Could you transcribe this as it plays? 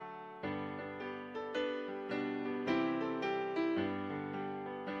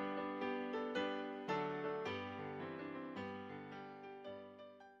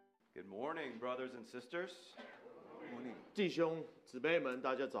morning, brothers and sisters. 弟兄姊妹们，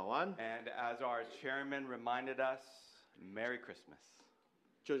大家早安。 And as our chairman reminded us, Merry Christmas.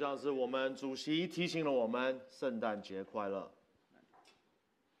 就像是我们主席提醒了我们，圣诞节快乐。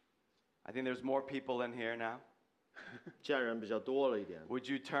 I think there's more people in here now. 现在人比较多了一点。 Would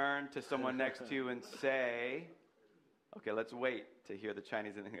you turn to someone next to you and say, okay, let's wait to hear the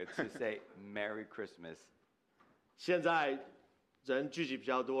Chinese in here to say Merry Christmas. 现在人聚集比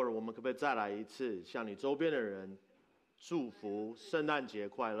较多了，我们可不可以再来一次，向你周边的人祝福圣诞节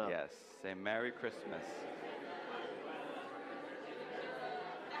快乐 Yes, say Merry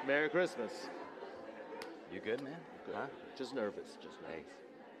Christmas.？Merry Christmas. You good, man? Good. Huh? Just nervous. Just nervous. Thanks.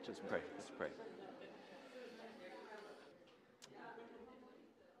 Just Pray. nervous. Let's pray.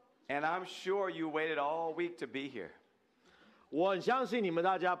 And I'm sure you waited all week to be here. 我很相信你们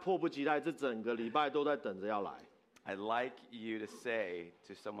大家迫不及待，这整个礼拜都在等着要来。 I'd like you to say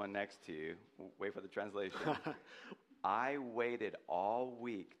to someone next to you, wait for the translation, I waited all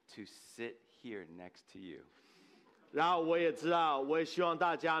week to sit here next to you. 然后我也知道，我也希望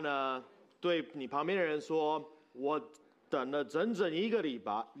大家呢，对你旁边的人说，我等了整整一个礼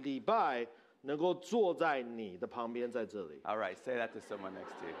拜，能够坐在你的旁边，在这里。 All right, say that to someone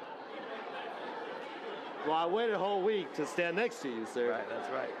next to you. Well, I waited a whole week to stand next to you, sir. Right, that's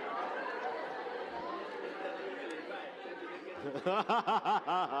right.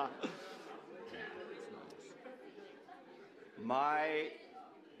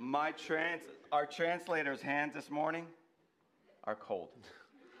 Our translator's hands this morning are cold.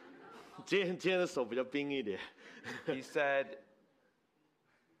 今天的手比较冰一点， He said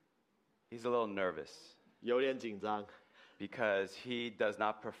he's a little nervous 有点紧张， because he does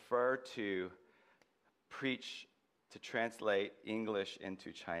not prefer to preach to translate English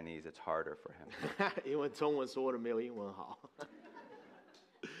into Chinese. It's harder for him. 因为中文说的没有英文好。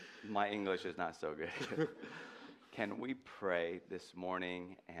 My English is not so good. Can we pray this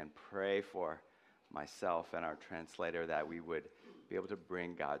morning and pray for myself and our translator that we would be able to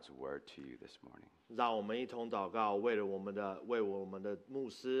bring God's word to you this morning? 让我们一同祷告，为我们的牧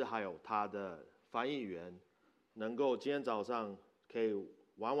师还有他的翻译员，能够今天早上可以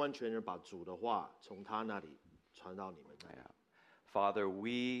完完全全把主的话从他那里传到你们那里。 Yeah. Father,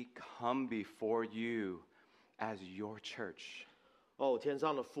 we come before you as your church. 哦，天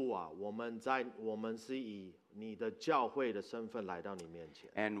上的父啊，我们是以你的教会的身份来到你面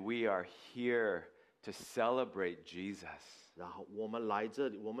前， And we are here to celebrate Jesus. 然后我们来这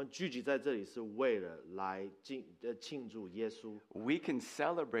里，我们聚集在这里是为了来庆祝耶稣。 We can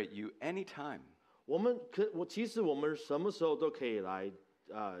celebrate you anytime. 其实我们什么时候都可以来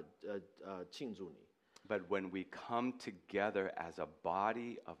庆祝你。 But when we come together as a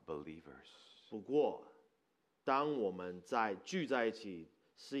body of believers, 不过，当我们聚在一起，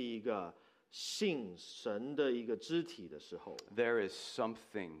是一个信神的一个肢体的时候， there is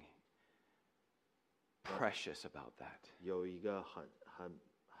something precious about that. 有一个很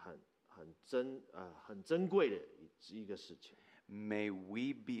珍贵的一个事情。 May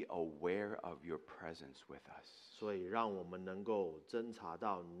we be aware of your presence with us. 所以，让我们能够侦察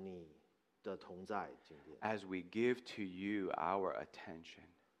到你的同在。今天， As we give to you our attention,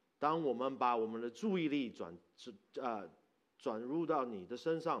 当我们把我们的注意力转入到你的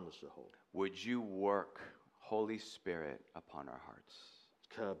身上的时候， would you work, Holy Spirit, upon our hearts?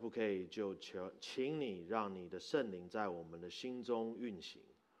 可不可以就请你让你的圣灵在我们的心中运行？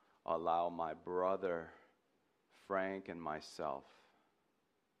 Allow my brother Frank and myself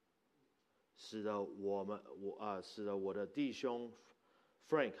使得我的弟兄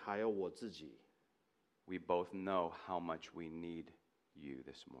Frank 还有我自己， we both know how much we need you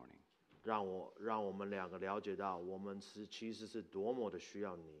this morning. 让我们两个了解到，我们其实是多么的需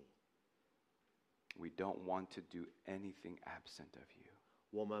要你。 We don't want to do anything absent of you.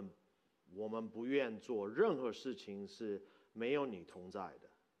 我们不愿做任何事情是没有你同在的。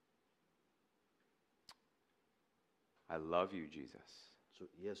 I love you, Jesus. 主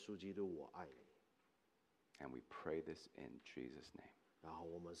耶稣基督，我爱你。 And we pray this in Jesus' name. 然后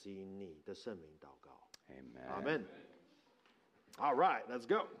我们是以你的圣名祷告。 Amen. Amen. All right, let's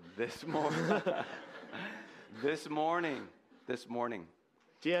go. This morning,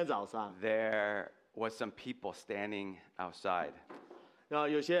 今天早上， there was some people standing outside. 然后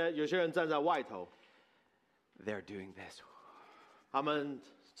有些人站在外头， They're doing this. 他们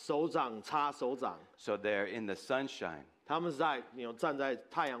手掌插手掌， So they're in the sunshine. 他们是站在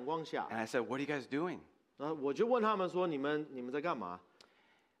太阳光下。 And I said, what are you guys doing? 然后我就问他们说：“你们在干嘛？”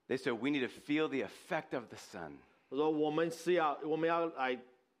 They said, we need to feel the effect of the sun. 我说：“我们要来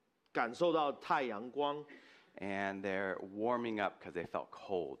感受到太阳光。” And they're warming up because they felt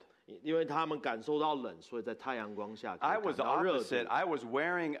cold. 因为他们感受到冷，所以在太阳光下可以 I 感 was 到热 opposite. 度。 I was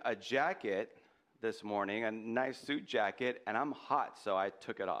wearing a jacket this morning, a nice suit jacket, and I'm hot, so I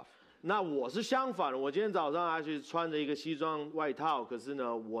took it off. 那我是相反的，我今天早上还去穿着一个西装外套，可是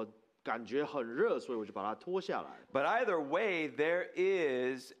呢，我感觉很热，所以我就把它脱下来。 But either way,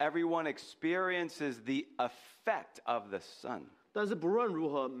 everyone experiences the effect of the sun. 但是不论如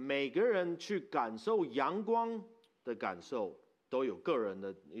何，每个人去感受阳光的感受，都有个人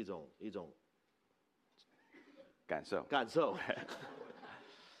的一种感受。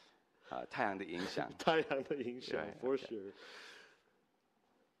太阳的影响。太阳的影响 Right,，for okay. sure。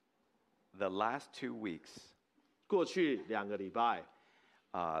 The last 2 weeks, 过去2个礼拜，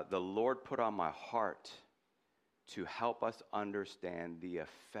 the Lord put on my heart to help us understand the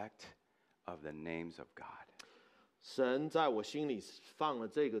effect of the names of God. 神在我心里放了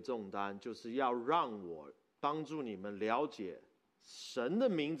这个重担，就是要让我帮助你们了解神的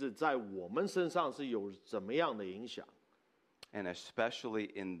名字在我们身上是有怎么样的影响， And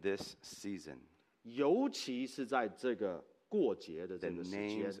especially in this season, 尤其是在这个过节的 the 这个时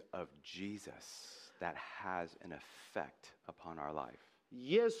间 names，of Jesus that has an effect upon our life.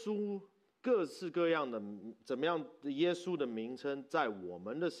 耶稣各式各样的怎么样的耶稣的名称，在我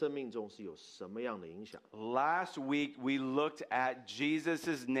们的生命中是有什么样的影响？ Last week, we looked at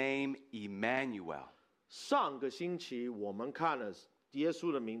Jesus' name, Emmanuel. 上个星期我们看了耶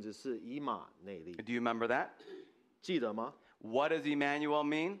稣的名字是以马内利， Do you remember that? 记得吗？ What does Emmanuel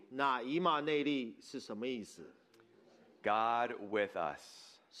mean? 那以马内利是什么意思？ God with us.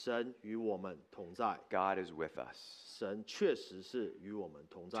 神与我们同在， God is with us. 神确实是与我们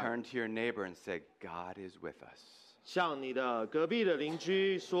同在。 Turn to your neighbor and say, God is with us. 向你的隔壁的邻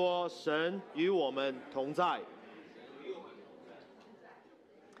居说，神与我们同在。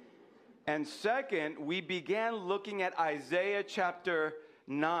 And second, we began looking at Isaiah chapter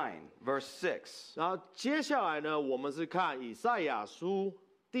 9, verse 6. 然后接下来呢，我们是看以赛亚书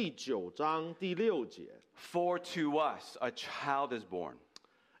第9章第6节， For to us a child is born,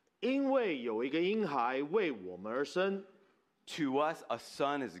 因为有一个婴孩为我们而生， to us a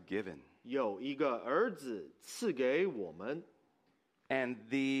son is given, 有一个儿子赐给我们， and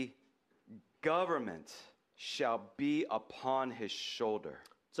the government shall be upon his shoulder.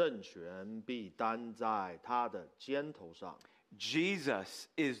 政权必担在他的肩头上。 Jesus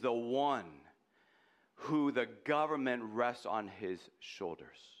is the one who the government rests on his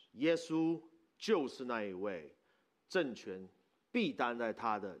shoulders. 耶稣就是那一位，政权必担在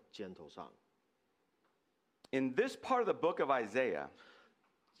他的肩头上。 In this part of the book of Isaiah,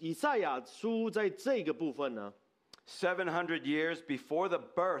 以赛亚书在这个部分呢， 700 years before the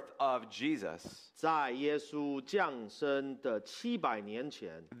birth of Jesus, 在耶稣降生的700年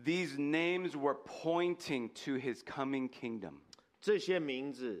前， these names were pointing to his coming kingdom. 这些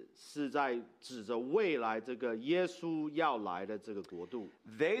名字是在指着未来这个耶稣要来的这个国度。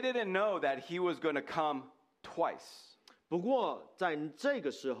 They didn't know that he was going to come twice. 不过在这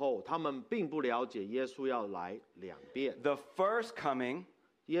个时候，他们并不了解耶稣要来2遍。 The first coming,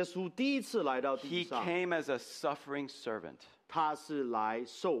 耶稣第一次来到地 he 上， came as a suffering servant 他是来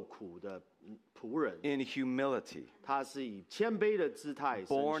受苦的仆人， in humility, 他是以谦卑的姿态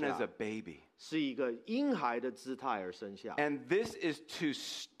生 born as 下 a，baby. 是一个婴孩的姿态而生下。 And this is to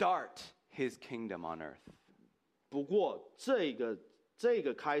start his kingdom on earth. 不过这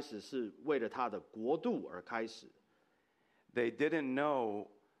个开始是为了他的国度而开始。 They didn't know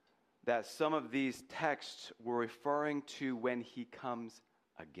that some of these texts were referring to when he comes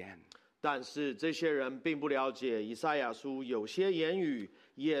again. 但是这些人并不了解以赛亚书有些言语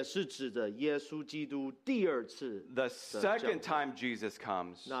也是指着耶稣基督第二次 The 的降 second 临。 time Jesus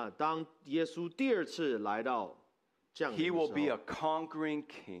comes, 那当耶稣第二次来到降 he 临 will 的 be 时 a 候， conquering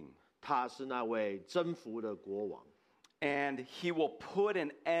king. 他是那位征服的国王， And he will put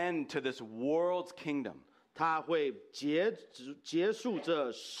an end to this world's kingdom. 他会结束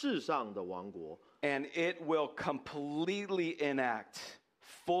这世上的王国， And it will completely enact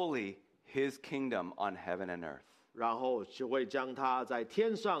fully his kingdom on heaven and earth. 然后就会将他在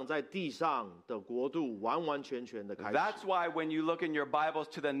天上在地上的国度完完全全的开始。 That's why when you look in your Bibles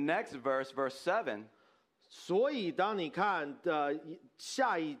to the next verse, verse 7, 所以当你看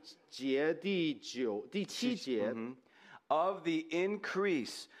下一节第7节， of the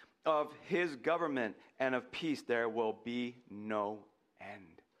increase of his government and of peace, there will be no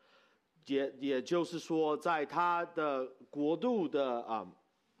end. 也就是说，在他的国度的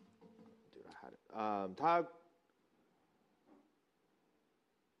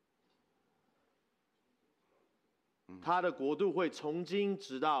他的国度会从今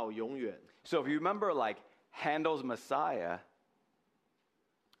直到永远。 So if you remember like Handel's Messiah,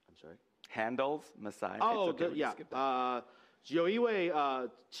 I'm Handel's Messiah. 哦， It's okay, 对 we 呀 can skip that. 有一位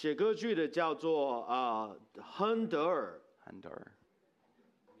写歌剧的叫做亨德尔 Handel.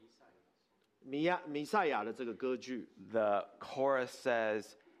 弥赛亚的这个歌剧， The chorus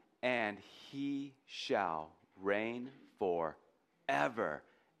says, "And he shall reign forever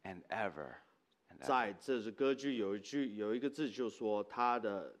and ever." And ever. 在这支歌剧有一个字就说他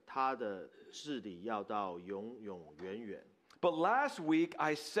的治理要到永永远远。 But last week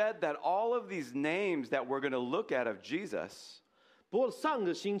I said that all of these names that we're going to look at of Jesus 不过上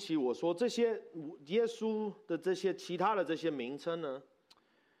个星期我说这些耶稣的这些其他的这些名称呢，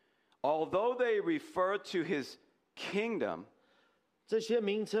 although they refer to his kingdom, 这些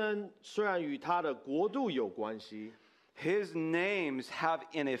名称虽然与他的国度有关系， his names have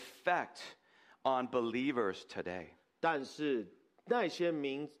an effect on believers today. 但是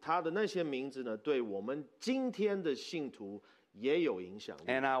他的那些名字呢，对我们今天的信徒也有影响力。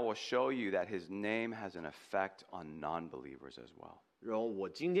 And I will show you that his name has an effect on non-believers as well. 然后我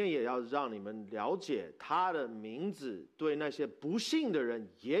今天也要让你们了解，他的名字对那些不信的人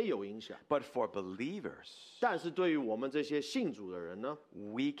也有影响。 But for believers, 但是对于我们这些信主的人呢，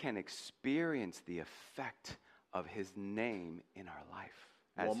 we can experience the effect of his name in our life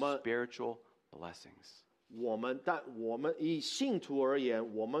as 我们- spiritual blessings. 我们以信徒而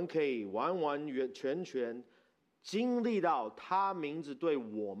言，我们可以完全经历到他名字对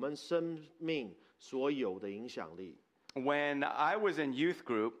我们生命所有的影响力。 When I was in youth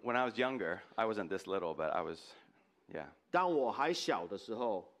group, when I was younger, I wasn't this little, but I was, yeah. 当我还小的时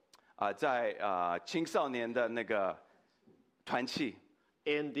候，在青少年的那个团契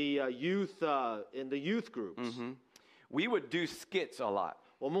in the youth groups， we would do skits a lot.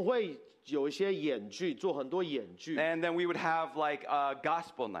 我们会有一些演剧，做很多演剧， And then we would have like a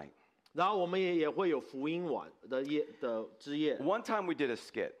gospel night. 然后我们也会有福音晚的之夜。 One time we did a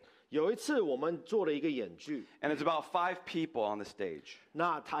skit, 有一次我们做了一个演剧， and it's about 5 people on the stage.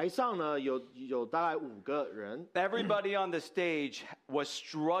 那台上呢有大概5个人， Everybody on the stage was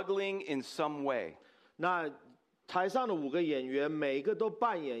struggling in some way. 那台上的5个演员每一个都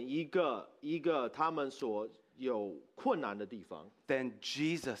扮演一个他们所有困难的地方， Then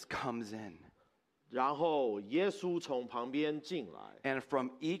Jesus comes in, 然后耶稣从旁边进来， and from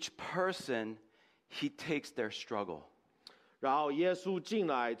each person, he takes their struggle. 然后耶稣进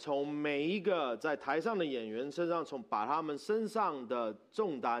来，从每一个在台上的演员身上，把他们身上的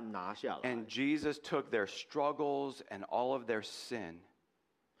重担拿下来。 And Jesus took their struggles and all of their sin,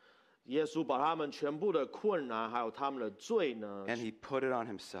 耶稣把他们全部的困难还有他们的罪呢， and he put it on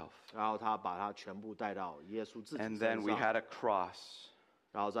himself. 然后他把它全部带到耶稣自己 And 身 then we 上， had a cross,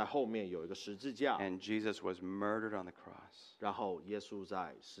 然后在后面有一个十字架， and Jesus was murdered on the cross. 然后耶稣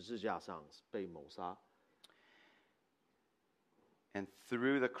在十字架上被谋杀。 And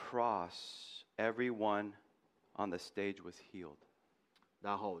through the cross, everyone on the stage was healed.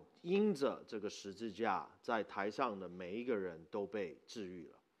 然后因着这个十字架，在台上的每一个人都被治愈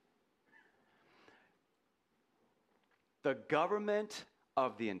了。 The government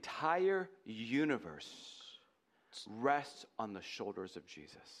of the entire universe rests on the shoulders of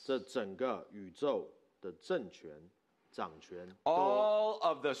Jesus. 这整个宇宙的政权、掌权都 All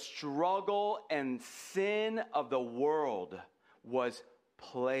of the struggle and sin of the world was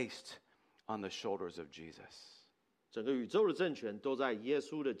placed on the shoulders of Jesus. 整个宇宙的政权都在耶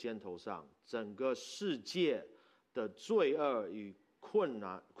稣的肩头上，整个世界的罪恶与困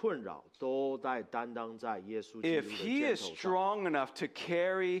扰都在担当在耶稣基 If 督的 he 肩 is 头上。 strong enough to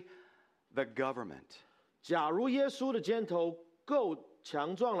carry the government, 假如耶稣的肩头够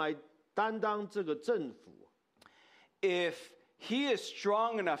强壮来担当这个政府， if he is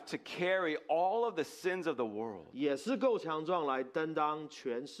strong enough to carry all of the sins of the world, 也是够强壮来担当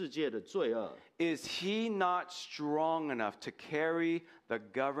全世界的罪恶， is he not strong enough to carry the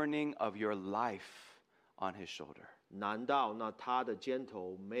governing of your life on his shoulder? 难道那他的肩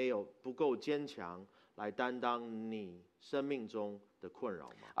头不够坚强来担当你生命中的困扰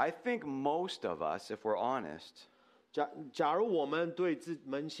吗？ I think most of us, if we're honest, 假如我们对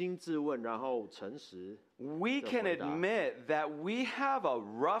扪心自问，然后诚实， we can admit that we have a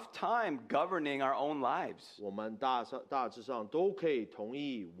rough time governing our own lives. 我们大致上都可以同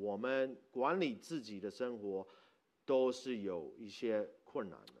意，我们管理自己的生活都是有一些困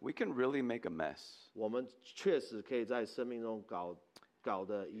难的。 We can really make a mess. 我们确实可以在生命中搞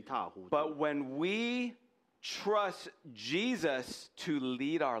得一塌糊涂。 But when we trust Jesus to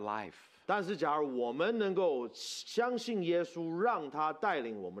lead our life, 但是，假如我们能够相信耶稣，让他带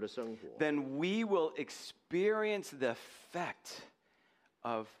领我们的生活， then we will experience the effect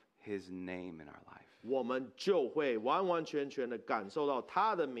of his name in our life. 我们就会完完全全的感受到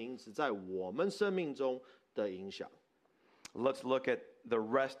他的名字在我们生命中的影响。Let's look at the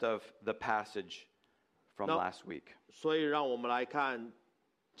rest of the passage from last week. 所以让我们来看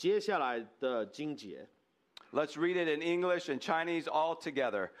接下来的经节。Let's read it in English and Chinese all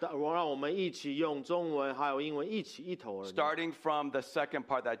together. 让我们一起用中文还有英文一头而念。Starting from the second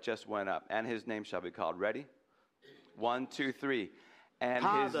part that just went up. And his name shall be called. Ready? 1, 2, 3. And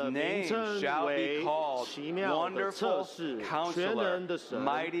his name shall be called Wonderful Counselor,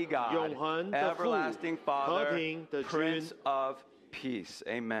 Mighty God, Everlasting Father, Prince of Peace.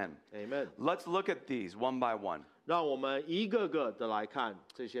 Amen. Amen. Let's look at these one by one. 让我们一个个的来看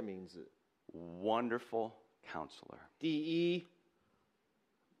这些名字。Wonderful Counselor. 第一，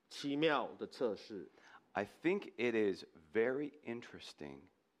奇妙的测试。I think it is very interesting.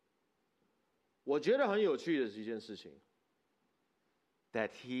 我觉得很有趣的一件事情。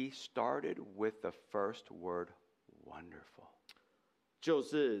That he started with the first word, wonderful. 就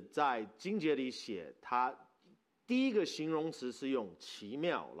是在经节里写，他第一个形容词是用奇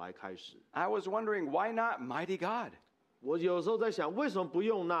妙来开始。I was wondering, why not mighty God? 我有时候在想，为什么不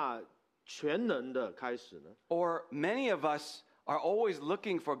用那全能的开始呢？ Or many of us are always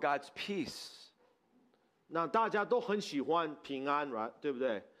looking for God's peace. 那大家都很喜欢平安， right? 对不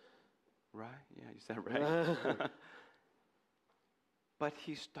对？ Right? Yeah, you said right. But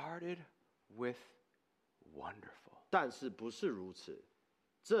he started with wonderful. 但是不是如此，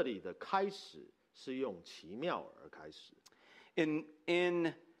这里的开始是用奇妙而开始。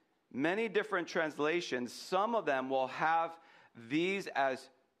In many different translations, some of them will have these as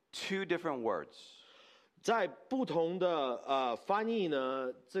two different words. 在不同的翻译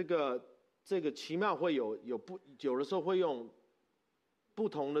呢，这个奇妙会有的时候会用不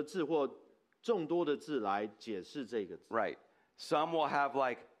同的字或众多的字来解释这个字。Right. Some will have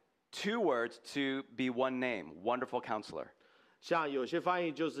like two words to be one name, Wonderful Counselor. 像有些翻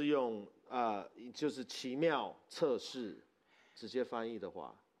译就是用就是奇妙测试，直接翻译的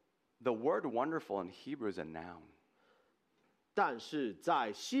话。The word wonderful in Hebrew is a noun. 但是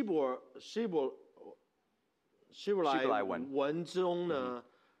在希伯来文中呢，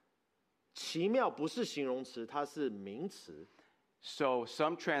奇妙不是形容词，它是名词。So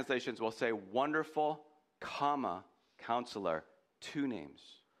some translations will say wonderful, comma, counselor, two names.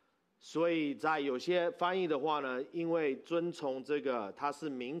 所以在有些翻译的话呢，因为遵从这个它是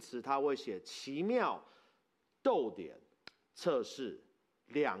名词，它会写奇妙逗点测试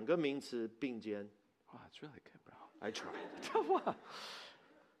两个名词并肩。Wow, it's really good, bro. I tried.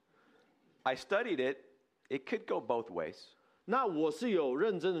 I studied it. It could go both ways. 那我是有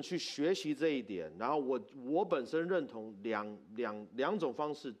认真的去学习这一点，然后我本身认同两种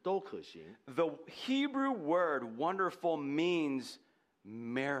方式都可行。The Hebrew word wonderful means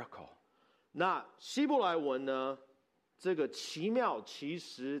miracle. 那希伯来文呢？这个奇妙其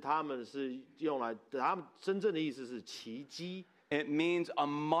实他们是用来，他们真正的意思是奇迹。It means a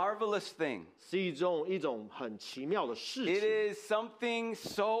marvelous thing. 是一种很奇妙的事情。It is something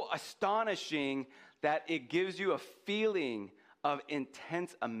so astonishing that it gives you a feeling of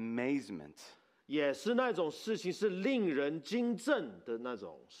intense amazement. 也是那种事情是令人惊震的那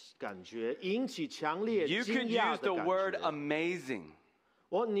种感觉，引起强烈惊 You could 讶 use 的 the 感 word 觉。amazing.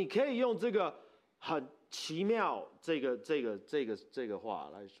 你可以用这个很奇妙这个话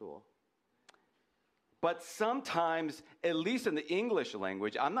来说。But sometimes, at least in the English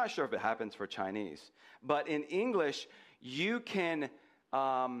language, I'm not sure if it happens for Chinese, but in English, you can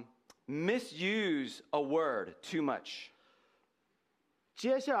misuse a word too much.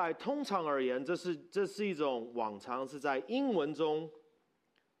 接下来，通常而言，这是一种往常是在英文中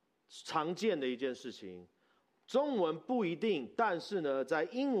常见的一件事情，中文不一定，但是呢，在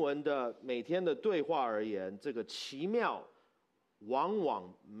英文的每天的对话而言，这个奇妙往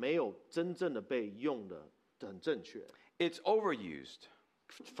往没有真正的被用的很正确。It's overused.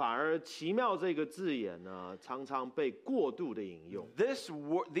 反而奇妙这个字眼呢，常常被过度的引用。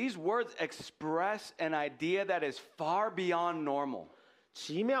These words express an idea that is far beyond normal.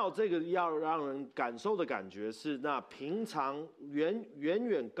 奇妙这个要让人感受的感觉是，那平常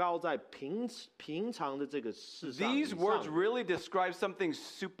远高在平常的这个事上。These words really describe something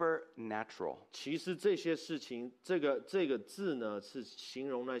supernatural. 其实这些事情，这个字呢，是形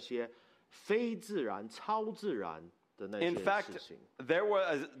容那些非自然、超自然的那些 In fact, 事情。there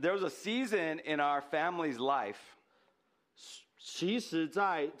was a season in our family's life. 其实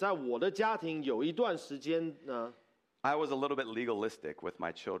在我的家庭有一段时间呢。I was a little bit legalistic with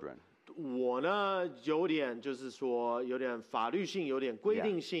my children. 我呢，有点就是说，有点法律性，有点规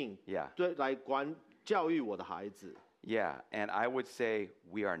定性， Yeah. 对，来教育我的孩子。Yeah, and I would say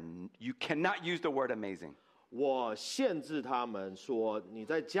you cannot use the word amazing. 我限制他们说，你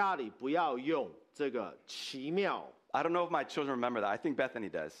在家里不要用这个奇妙。I don't know if my children remember that. I think Bethany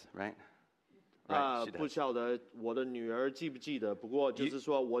does, right? Right, she 不 does. 晓得我的女儿记不记得，不过就是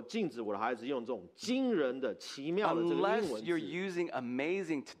说我禁止我的孩子用这种惊人的、奇妙的这个英 Unless 文 you're 字， using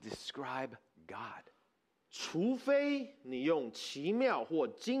amazing to describe God. 除非你用奇妙或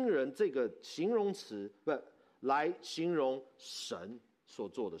惊人这个形容词来形容神所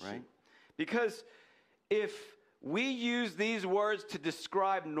做的事。Right? Because if we use these words to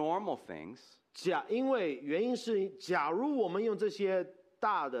describe normal things, 因为原因是，假如我们用这些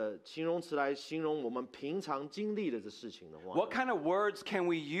大的形容词来形容我们平常经历的这事情的话， what kind of words can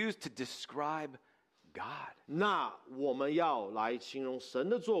we use to describe God? 那我们要来形容神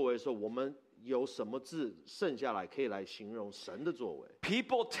的作为的时候，我们有什么字剩下来可以来形容神的作为？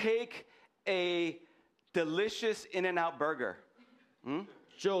 People take a delicious In-N-Out burger.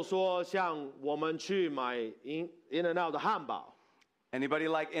 就说像我们去买 In-N-Out 的汉堡， Anybody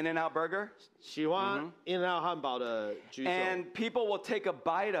like In-N-Out burger? 喜欢 In-N-Out 汉堡的举手。And people will take a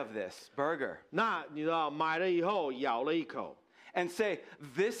bite of this burger 那你知道买了以后咬了一口， and say,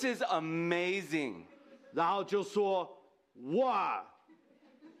 this is amazing. 然后就说哇，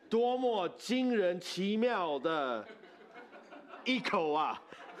多么惊人奇妙的一口啊！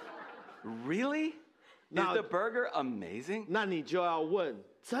 Really? Is Now- the burger amazing? 那你就要问，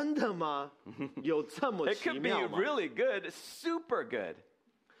真的吗？有这么 It 奇 could be 妙吗？ really good, super good.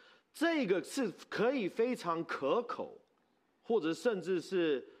 这个是可以非常可口，或者甚至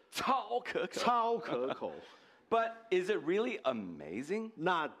是超可口。超可口。But is it really amazing?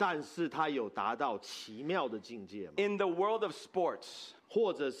 那但是它有达到奇妙的境界吗？ In the world of sports,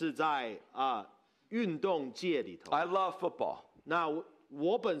 或者是在运动界里头？ I love football. 那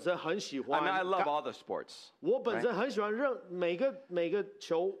我本身很喜 I 欢 mean, I love all the sports. 我本身很喜欢每个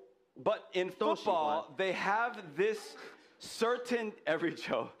球。 But in 都喜欢。 football, they have this certain every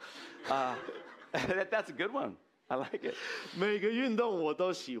Joe. That's a good one. I like it. 每个运动我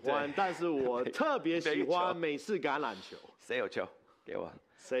都喜欢，对但是我特别喜欢美式橄榄球。谁有球？给我。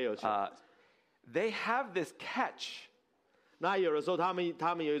谁有球？ They have this catch, 那有的时候他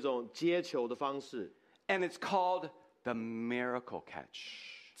们有一种接球的方式， and it's called the miracle catch.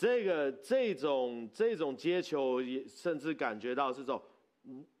 这种接球也甚至感觉到是这种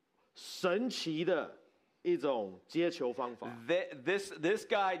神奇的一种接球方法。 This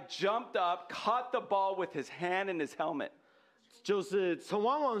guy jumped up, caught the ball with his hand in his helmet. 就是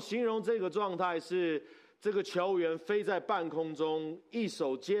往往形容这个状态是这个球员飞在半空中，一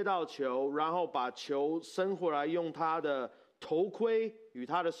手接到球，然后把球伸回来，用他的头盔与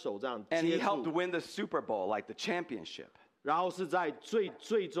他的手这样 And 接 he helped 住， win the Super Bowl, like the championship. 然后是在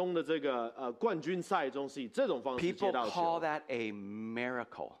最终的这个冠军赛中是以这种方式 People 接到 call 球。 that a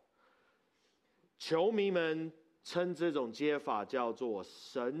miracle. 球迷们称这种接法叫做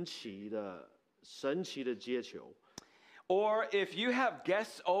神奇的接球。 Or if you have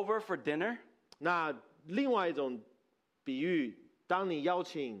guests over for dinner, 那另外一种比喻，当你邀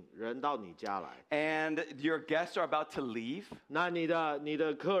请人到你家来， and your guests are about to leave, 那你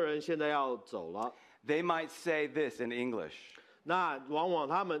的客人现在要走了， they might say this in English. 那往往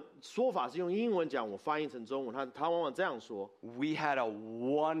他们说法是用英文讲，我翻译成中文，他往往这样说， We had a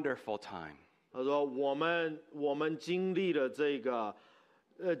wonderful time. 他说我们经历了这个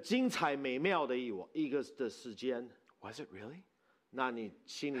精彩美妙的一个的时间， Was it really? 那你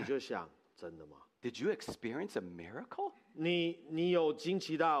心里就想，真的吗？ Did you experience a miracle? 你有惊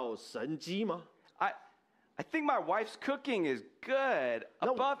奇到神迹吗？ I think my wife's cooking is good,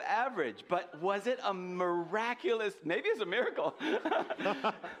 No. above average, but was it a miraculous? Maybe it's a miracle.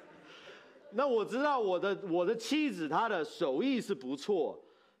 那我知道我的妻子她的手艺是不错，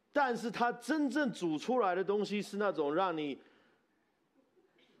但是她真正煮出来的东西是那种让你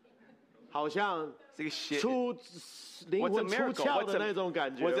好像这个血灵魂 What's a 出 miracle? 窍的那种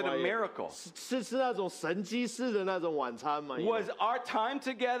感觉。 Was it a miracle? 是那种神迹式的那种晚餐吗？ Was our time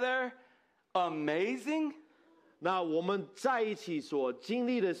together amazing? 那我们在一起所经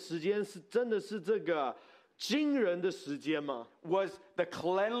历的时间是真的是这个惊人的时间吗？ Was the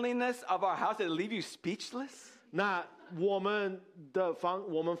cleanliness of our house, did it leave you speechless? 那我们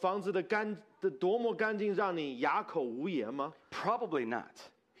房子的多么干净，让你哑口无言吗？ Probably not.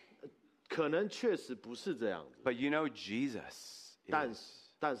 可能确实不是这样子， But you know, Jesus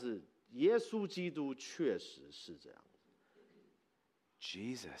但是耶稣基督确实是这样子。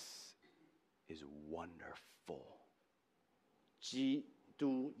 Jesus is wonderful. 基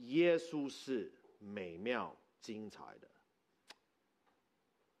督耶稣是美妙精彩的，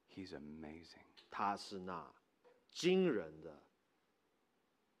 He's amazing. 他是那惊人的。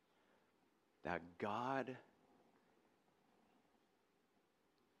That God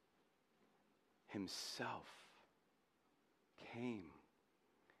Himself came,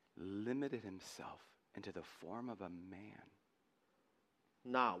 limited Himself into the form of a man.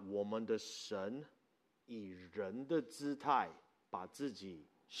 那我们的神以人的姿态，把自己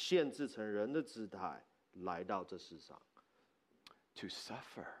限制成人的姿态，来到这世上 to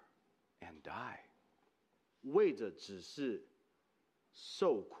suffer and die. 为着只是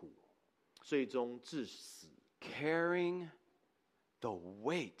受苦，最终致死。Carrying the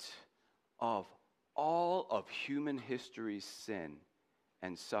weight of all of human history's sin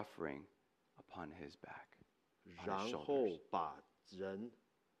and suffering upon His back. 然后把人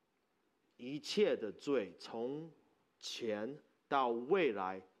一切的罪，从前到未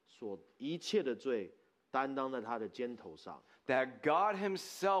来所一切的罪，担当在他的肩头上。That God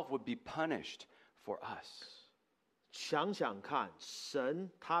Himself would be punished for us. 想想看，神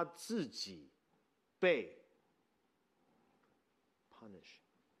他自己被 punish，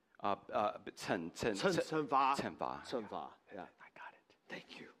 惩罚。Yeah. I got it.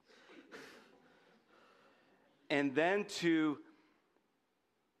 Thank you. And then to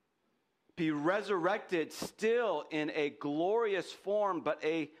be resurrected still in a glorious form, but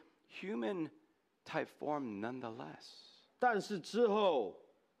a human type form nonetheless. 但是之后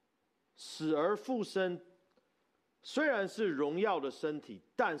死而复生，虽然是荣耀的身体，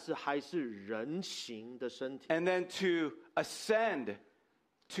但是还是人形的身体。And then to ascend,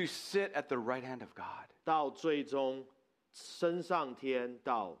 to sit at the right hand of God. 到最终升上天，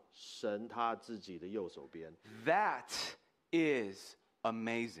到神他自己的右手边。That is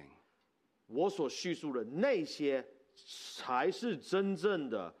amazing. 我所叙述的那些，才是真正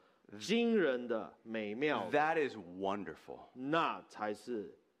的、惊人的、美妙的。That is wonderful. 那才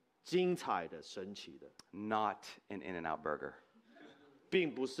是精彩的、神奇的。Not an In-N-Out burger.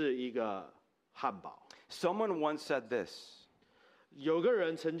 并不是一个汉堡。Someone once said this. 有个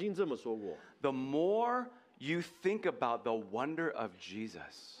人曾经这么说过 The more you think about the wonder of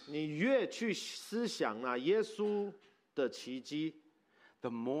Jesus, 你越去思想那耶稣的奇迹， the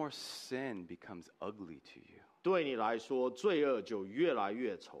more sin becomes ugly to you. 对你来说罪恶就越来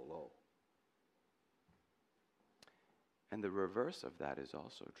越丑陋。 And the reverse of that is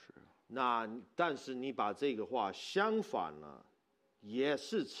also true. 但是你把这个话相反了，也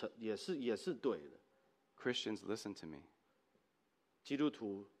是对的。 Christians, listen to me. 基督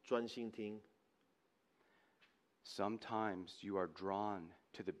徒专心听。 Sometimes you are drawn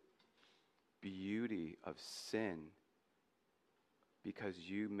to the beauty of sin because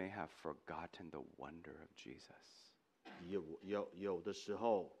you may have forgotten the wonder of Jesus. 有的时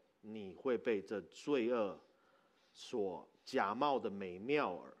候，你会被这罪恶所假冒的美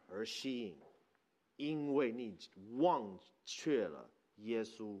妙而吸引，因为你忘却了耶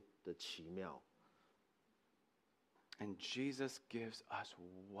稣的奇妙。 And Jesus gives us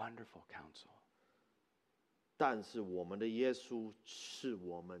wonderful counsel. 但是我们的耶稣是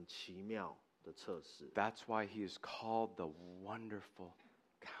我们奇妙的测试。 That's why He is called the Wonderful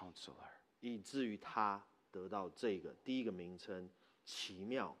Counselor. 以至于他得到这个第一个名称——奇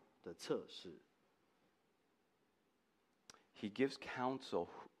妙的测试。 He gives counsel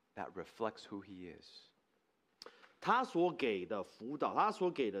that reflects who He is. 他所给的辅导，他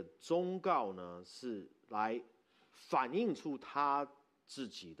所给的忠告呢，是来反映出他自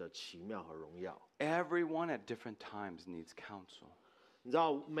己的奇妙和荣耀。 Everyone at different times needs counsel. 你知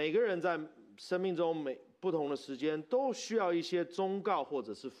道，每个人在生命中不同的时间都需要一些忠告或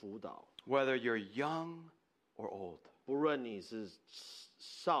者是辅导。 Whether you're young or old. 不论你是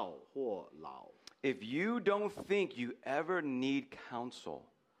少或老。 If you don't think you ever need counsel,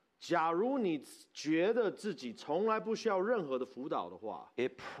 假如你觉得自己从来不需要任何的辅导的话，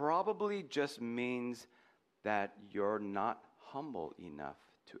 it probably just means that you're not humble enough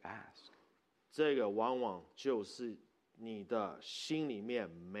to ask. 这个往往就是你的心里面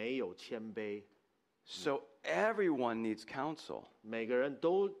没有谦卑。 So everyone needs counsel. 每个人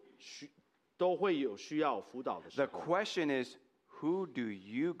都会有需要辅导的时 The 候。 question is, who do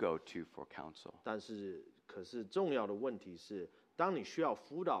you go to for counsel? 可是重要的问题是，当你需要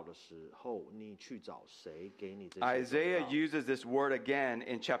辅导的时候，你去找谁给你这些 Isaiah 辅导？ uses this word again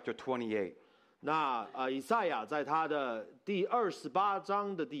in chapter 28. 那以赛亚在他的第28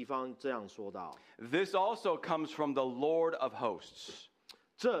章的地方这样说道： This also comes from the Lord of hosts.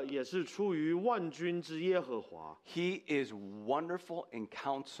 这也是出于万军之耶和华。 He is wonderful in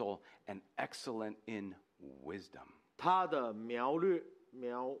counsel and excellent in wisdom. 他的谋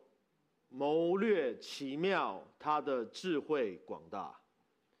略奇妙，他的智慧广大。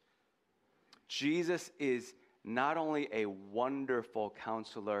 Jesus is not only a wonderful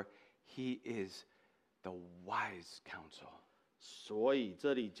counselor, he is the wise counsel. 所以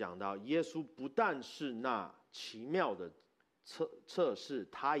这里讲到，耶稣不但是那奇妙的测试，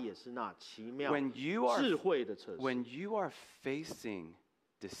他也是那奇妙智慧的测试。When you are facing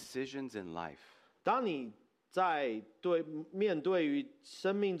decisions in life, 当你在面对于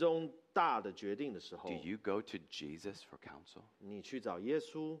生命中大的决定的时候 do you go to Jesus for counsel? 你去找耶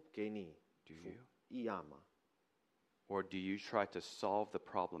稣给你议案吗？ Or do you try to solve the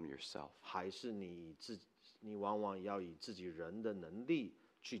problem yourself? 还是你往往要以自己人的能力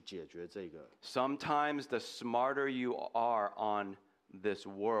去解决这个？ Sometimes the smarter you are on this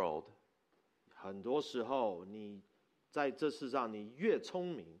world, 很多时候你在这世上你越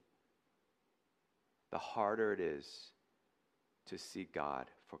聪明， the harder it is to seek God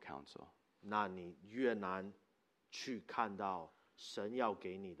for counsel. 那你越难去看到神要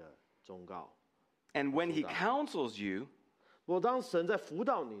给你的忠告。 And when he counsels you, 我当神在辅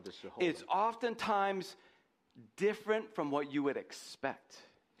导你的时候， it's oftentimes different from what you would expect.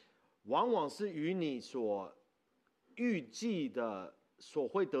 往往是与你所预计的所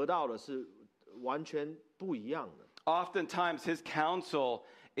会得到的是完全不一样的。 Oftentimes his counsel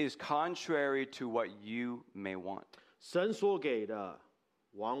is contrary to what you may want. 神所给的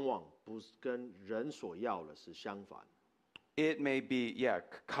往往不是跟人所要的是相反。 It may be,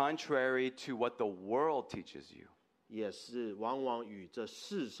 contrary to what the world teaches you. 也是往往与这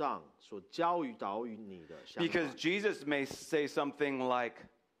世上所教导于你的相反。 Because Jesus may say something like,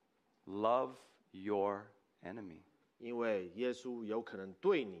 love your enemy. 因为耶稣有可能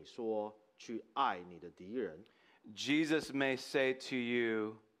对你说，去爱你的敌人。 Jesus may say to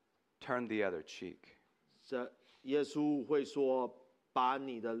you, turn the other cheek. 这耶稣会说，把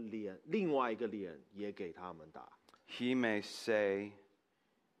你的脸，另外一个脸也给他们打。 He may say,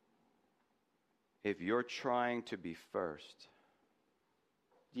 if you're trying to be first,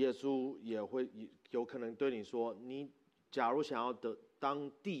 耶稣也会有可能对你说，你假如想要当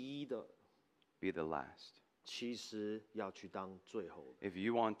第一的， be the last. 其实要去当最后的。 If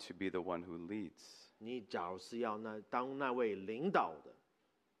you want to be the one who leads, 你假如是要当那位领导的，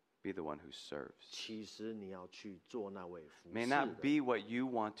 be the one who serves. 其实你要去做那位服侍 May 的。 not be what you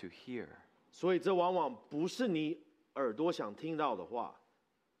want to hear, 所以这往往不是你耳朵想听到的话。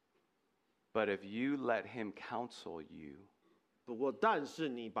 but if you let him counsel you, 不过，但是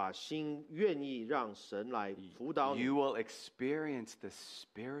你把心愿意让神来辅导你， you will experience the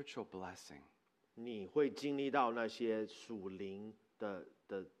spiritual blessing 你会经历到那些属灵的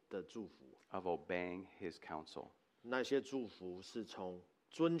祝福。 of obeying his counsel. 那些祝福是从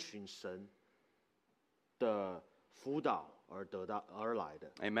遵循神的辅导而来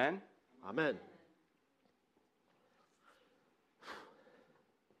的。 Amen? 阿们。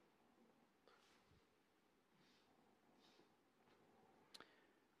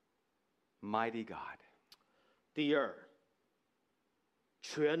Mighty God. 第二，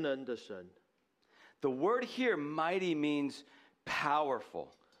全能的神。 The word here, mighty, means powerful.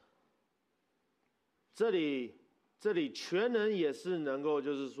 这里全能也是能够，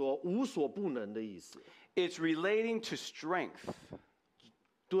就是说无所不能的意思。 It's relating to strength.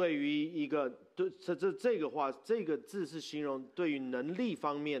 对于一个这个字是形容对于能力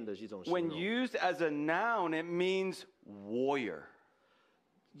方面的一种形 When 容。 used as a noun, it means warrior.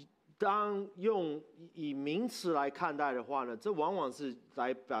 当用以名词来看待的话呢，这往往是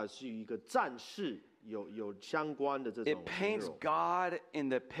来表示一个战士有相关的这 It 种形 paints 容。 God in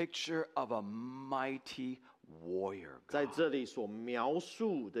the picture of a mighty warrior. 在这里所描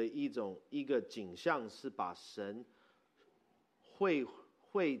述的一个景象，是把神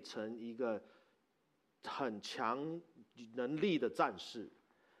绘成一个很强能力的战士。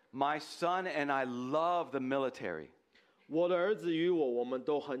 My son and I love the military. 我的儿子与我们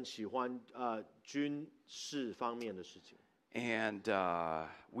都很喜欢军事方面的事情。 And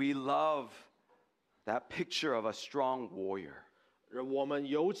we love that picture of a strong warrior. 我们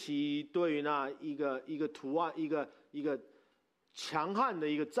尤其对于那一个图案，一个强悍的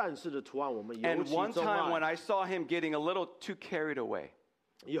一个战士的图案，我们尤 And 其 one 钟 time when 爱。 I saw him getting a little too carried away,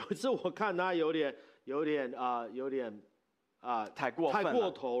 有一次我看他有点太过分了。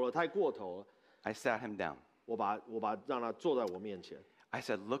太过头了。 I sat him down. 我让他坐在我面前， I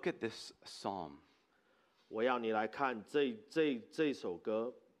said, look at this psalm. 我要你来看这首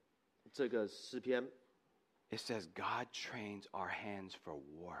歌，这个诗篇。 It says, God trains our hands for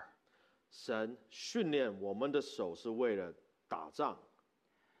war. 神训练我们的手是为了打仗，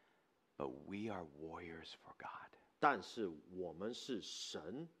 But we are warriors for God. 但是我们是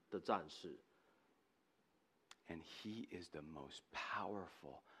神的战士， And he is the most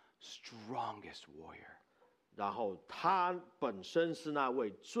powerful, strongest warrior. 然后他本身是那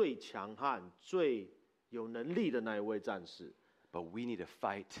位最强悍、最有能力的那一位战士。But we need to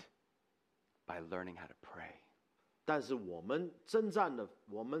fight by learning how to pray. 但是我们征战的，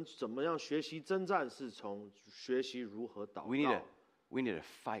我们怎么样学习征战，是从学习如何祷告。We need to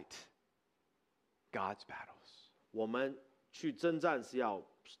fight God's battles. 我们去征战是要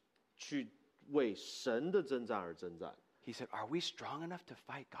去为神的征战而征战。He said, "Are we strong enough to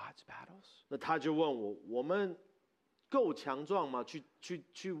fight God's battles?" 那他就问我，我们够强壮吗？去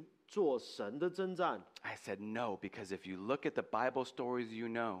做神的征战？ I said, "No, because if you look at the Bible stories, you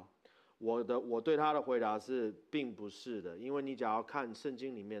know." 我对他的回答是，并不是的，因为你只要看圣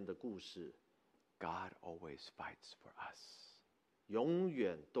经里面的故事， God always fights for us. 永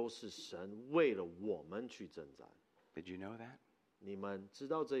远都是神为了我们去征战。Did you know that? 你们知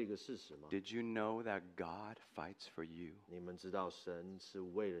道这个事实吗？ Did you know that God fights for you? 你们知道神是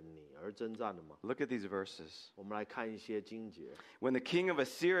为了你而征战的吗？ Look at these verses. 我们来看一些经节。When the king of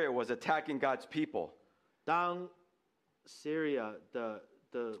Assyria was attacking God's people, 当 Syria 的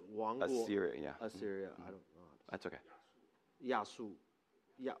王国 Assyria, yeah. Assyria，I don't know. That's okay.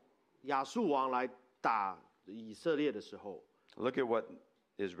 亚述王来打以色列的时候， Look at what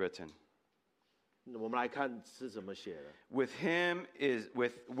is written. 我们来看是怎么写的。With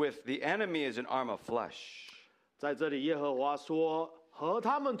the enemy is an arm of flesh. 在这里，耶和华说，和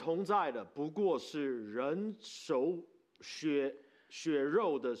他们同在的不过是人血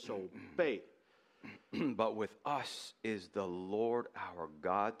肉的手背。But with us is the Lord our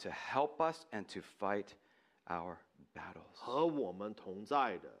God to help us and to fight our battles. 和我们同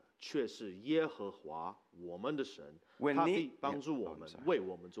在的却是耶和华我们的神， When 他必帮助我们，为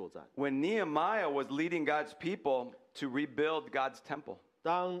我们作战。 When Nehemiah was leading God's people to rebuild God's temple,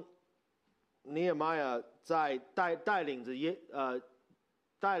 当尼尔玛雅在带领着 and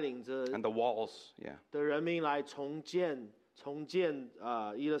the walls, yeah. 的人民来重建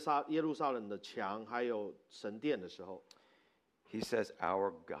耶路撒冷的墙，还有神殿的时候， He says, "Our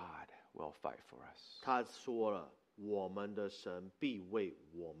God will fight for us." 他说了，我们的神必为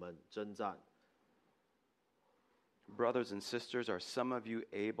我们征战。 Brothers and sisters, are some of you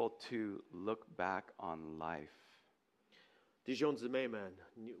able to look back on life 弟兄姊妹们，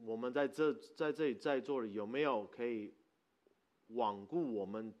我们在这里在座的有没有可以罔顾我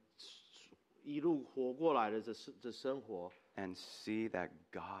们一路活过来的这生活， and see that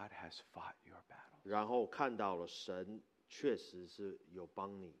God has fought your battle? 然后看到了神确实是有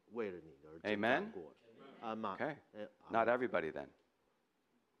帮你，为了你而征战过。阿们。 Okay. Not everybody then.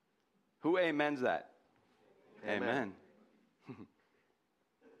 Who amens that? Amen.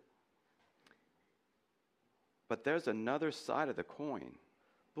 But there's another side of the coin.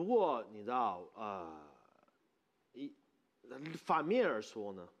 不过你知道，反面而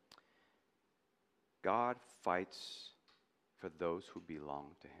说呢， God fights for those who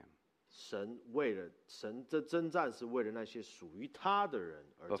belong to him. 神的征战是为了那些属于他的人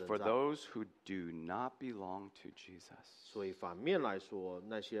而 But 征 for 战。 those who do not belong to Jesus, 所以反面来说，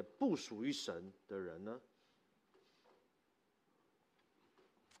那些不属于神的人呢，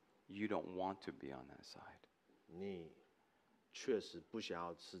 you don't want to be on that side. 你确实不想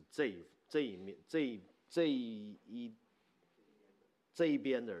要是这一面这一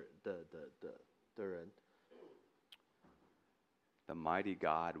边的人。 The mighty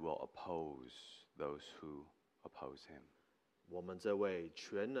God will oppose those who oppose him. 我们这位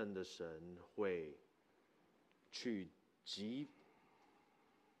全能的神会去击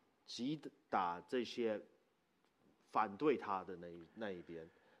打这些反对他的那一边。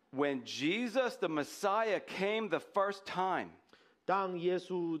 When Jesus the Messiah came the first time, 当耶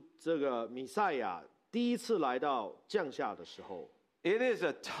稣这个弥赛亚第一次来到降下的时候， it is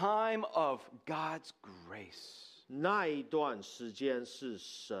a time of God's grace. 那一段时间是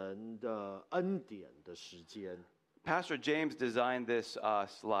神的恩典的时间。 Pastor James designed this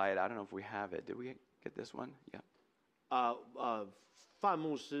slide. I don't know if we have it. Did we get this one? Yeah. 范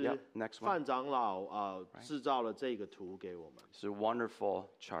牧师 Yep, next one. 范长老制造了这个图给我们。 It's a wonderful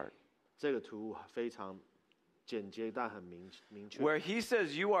chart. 这个图非常简洁，但很明确。 Where he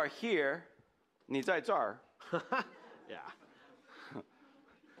says, "You are here," 你在这儿 Yeah.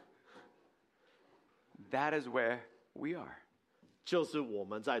 that is where we are. 就是我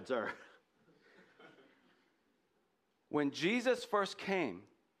们在这儿。 When Jesus first came,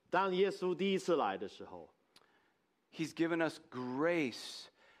 当耶稣第一次来的时候， he's given us grace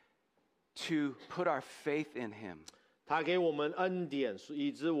to put our faith in him. 他给我们恩典，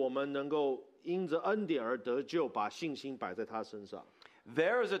以致我们能够因着恩典而得救，把信心摆在他身上。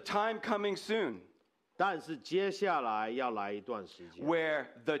 There is a time coming soon 但是接下来要来一段时间， where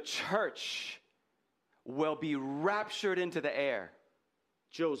the church will be raptured into the air.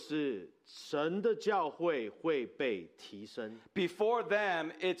 就是神的教会会被提升。Before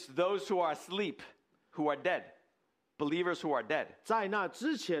them, it's those who are asleep, who are dead, believers who are dead. 在那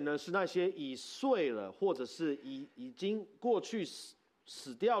之前呢，是那些已睡了，或者是已经过去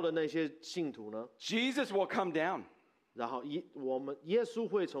死掉的那些信徒呢。Jesus will come down. 然后我们耶稣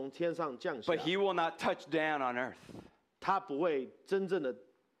会从天上降下。But he will not touch down on earth. 他不会真正的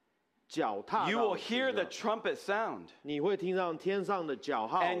脚踏。You will hear the trumpet sound. 你会听到天上的角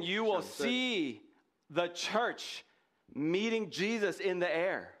号。And you will see the church meeting Jesus in the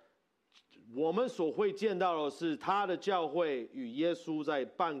air. 我们所会见到的是他的教会与耶稣在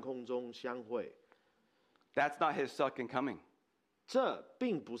半空中相会。That's not his second coming. 这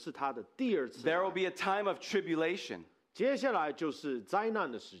并不是他的第二次。There will be a time of tribulation. 接下来就是灾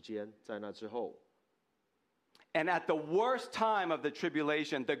难的时间，在那之后。And at the worst time of the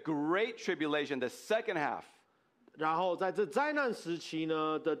tribulation, the great tribulation, the second half. 然后在这灾难时期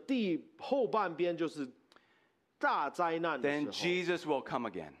呢的后半边就是大灾难的时候。Then Jesus will come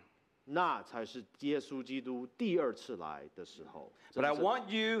again. 那才是耶稣基督第二次来的时候。But I want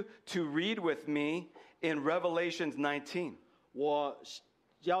you to read with me in Revelations 19. 我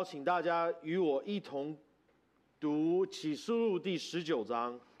邀请大家与我一同读启示录第19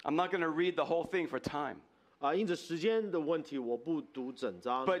章。I'm not going to read the whole thing for time. 因着时间的问题，我不读整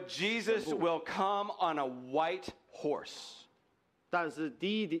章。But Jesus will come on a white horse. 但是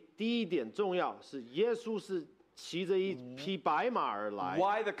第一点重要是，耶稣是骑着一匹白马而来。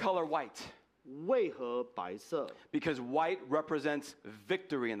Why the color white? 为何白色？ Because white represents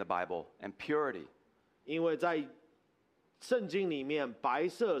victory in the Bible and purity. 因为在圣经里面，白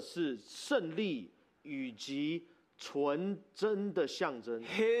色是胜利以及纯真的象征。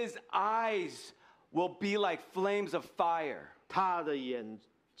His eyes will be like flames of fire. 他的眼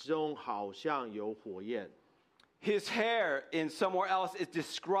中好像有火焰。His hair in somewhere else is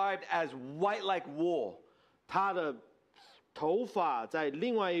described as white like wool. 他的头发在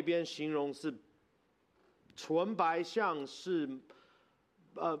另外一边形容是纯白，像是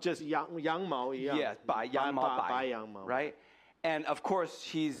就是羊毛一样。Yeah, 白羊毛. Right? And of course,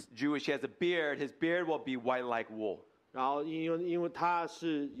 he's Jewish. He has a beard. His beard will be white like wool. 然后因为他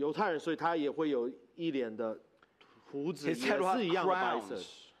是犹太人，所以他也会有一脸的胡子，也是一样的白色。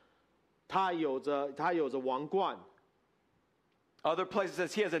他有着王冠。Other places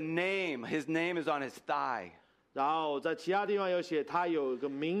says he has a name. His name is on his thigh. 然后在其他地方有写，他有一个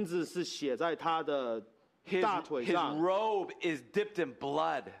名字是写在他的大腿上。His robe is dipped in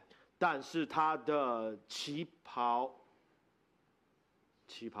blood. 但是他的旗袍，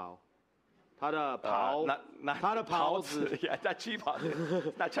他的袍子 ，yeah, that 旗袍,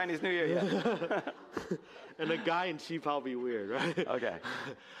 not Chinese New Year yet. And the guy in 旗袍 be weird, right? Okay.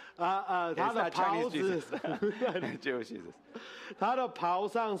 他的袍子 Jewish Jesus. 他的袍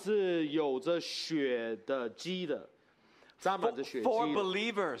上是有着血的迹的，沾满着血迹。For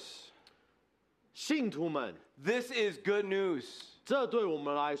believers, 信徒们 this is good news. 这对我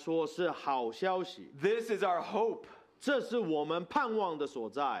们来说是好消息。This is our hope. 这是我们盼望的所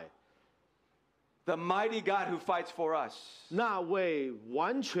在。The mighty God who fights for us. 那位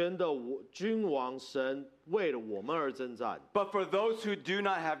完全的君王神为了我们而征战。But for those who do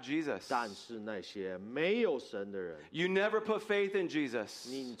not have Jesus, 但是那些没有神的人 you never put faith in Jesus.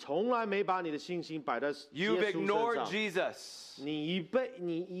 你从来没把你的信心摆在耶 You've 稣身 ignored 上。 Jesus.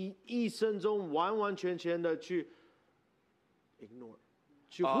 你一生中完完全全的去 ignore，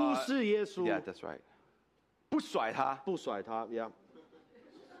 去忽视耶稣。Yeah, that's right. 不甩他。不甩他，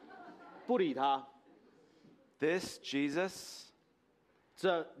不理他。This Jesus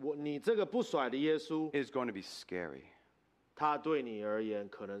你这个不甩的耶稣 is going to be scary. 他对你而言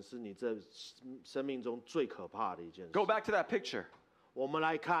可能是你这生命中最可怕的一件事。 Go back to that picture. 我们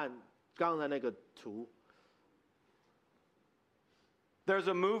来看刚才那个图。There's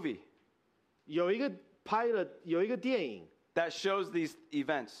a movie 有一个电影 that shows these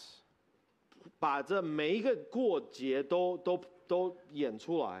events. 把这每一个过节都演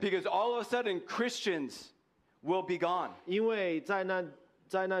出来。 Because all of a sudden Christians will be gone. 因为在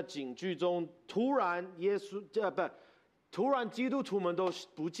那景剧中，突然基督徒们都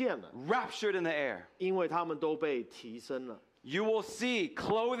不见了， Raptured in the air. 因为他们都被提升了。 You will see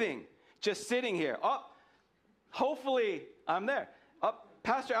clothing just sitting here. Oh, hopefully I'm there. Oh,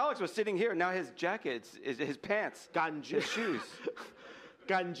 Pastor Alex was sitting here. Now his jacket is his pants, 感觉 his shoes.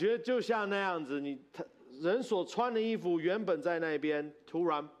 感觉就像那样子，人所穿的衣服原本在那边，突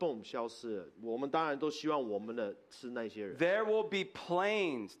然嘣消失了。我们当然都希望我们的是那些人。 There will be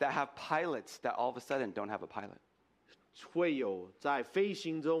planes that have pilots that all of a sudden don't have a pilot. 会有在飞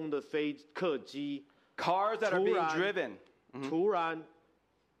行中的客机 Cars that are being driven. 突然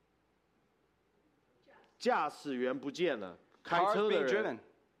驾驶员不见了，开 Cars 车的 being 人 driven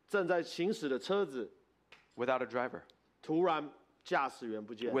正在行驶的车子， without a driver. 突然驾驶员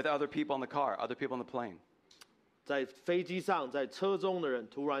不见， With other people in the car, other people in the plane. 在飞机上，在车中的人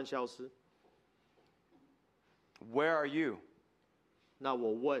突然消失。 Where are you? 那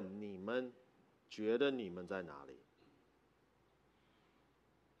我问你们，觉得你们在哪里？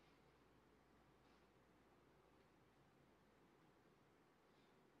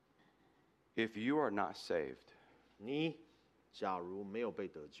 If you are not saved, 你假如没有被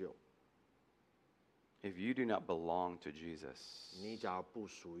得救， if you do not belong to Jesus, 你假如不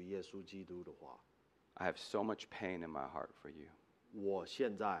属于耶稣基督的话， I have so much pain in my heart for you. 我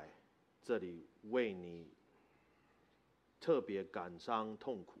现在这里为你特别感伤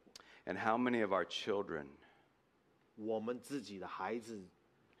痛苦。 And how many of our children 我们自己的孩子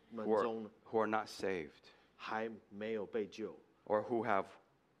们 who 中 are not saved 还没有被救， or who have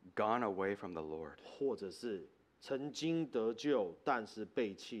gone away from the Lord, 或者是曾经得救但是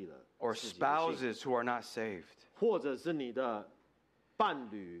背弃了 or 自己的信， spouses who are not saved, 或者是你的伴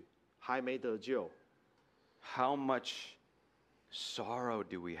侣还没得救， how much sorrow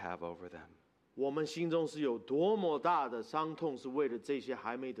do we have over them? 我们心中是有多么大的伤痛，是为了这些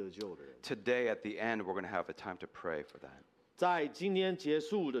还没得救的人。 Today, at the end, we're going to have a time to pray for that. 在今天结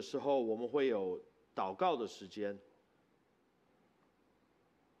束的时候，我们会有祷告的时间。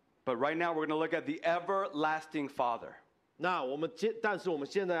 But right now, we're going to look at the everlasting Father. 但是我们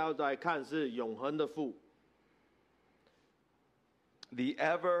现在要来看是永恒的父， The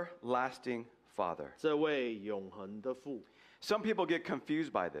everlasting Father. 这位永恒的父。 Some people get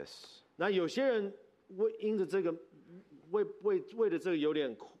confused by this. 那有些人因着这个，为了这个有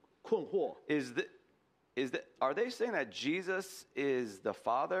点困惑。 Are they saying that Jesus is the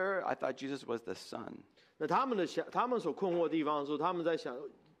Father? I thought Jesus was the Son. 那他们所困惑的地方是，他们在想，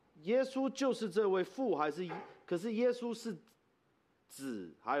耶稣就是这位父，还是？可是耶稣是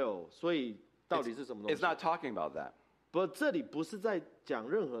子，还有，所以到底是什么东 It's 西？ not talking about that. 不，这里不是在讲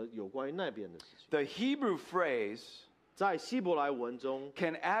任何有关于那边的事情。 The Hebrew phrase 在希伯来文中，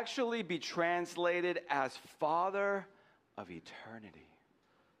 can actually be translated as Father of eternity.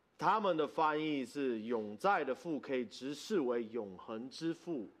 他们的翻译是永在的父，可以直视为永恒之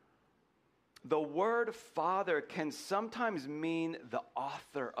父。 The word Father can sometimes mean the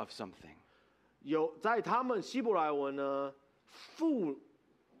author of something. 在他们希伯来文呢，父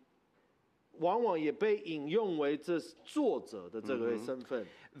往往也被引用为这作者的这个身份，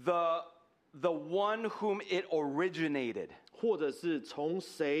 The one whom it originated. 或者是从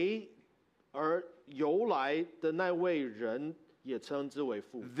谁而由来的那位人，也称之为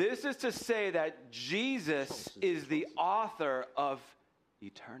父。 This is to say that Jesus is the author of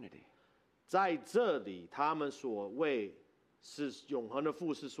eternity. 在这里，他们所谓是永恒的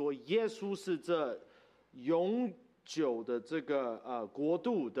父，是说耶稣是这永久的这个国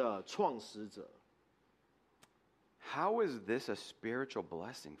度的创始者。 How is this a spiritual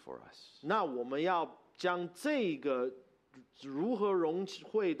blessing for us? 那我们要将这个如何融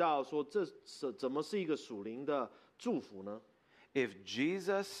会到说这怎么是一个属灵的祝福呢？ If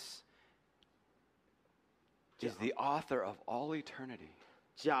Jesus is the author of all eternity,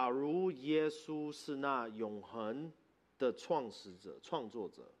 假如耶稣是那永恒的创始者、创作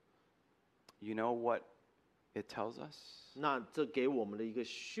者， you know what it tells us? 那这给我们的一个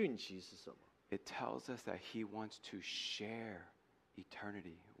讯息是什么？ It tells us that he wants to share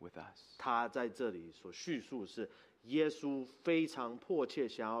eternity with us. 他在这里所叙述是耶稣非常迫切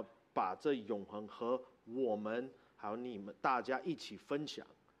想要把这永恒和我们还有你们大家一起分享。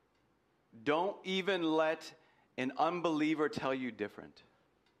 Don't even let an unbeliever tell you different.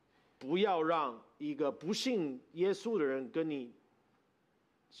 不要让一个不信耶稣的人跟你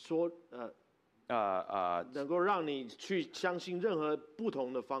说，能够让你去相信任何不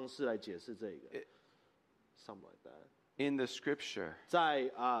同的方式来解释这个。Something like that. In the scripture,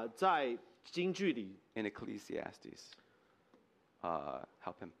 在经句里 in Ecclesiastes,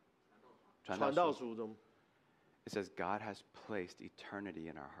 help him. 传道书中， It says God has placed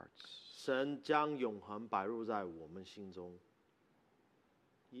eternity in our hearts. 神将永恒摆入在我们心中。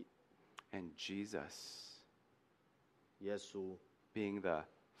 And Jesus, 耶稣 being the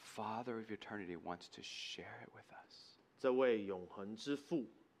Father of eternity, wants to share it with us. 这位永恒之父，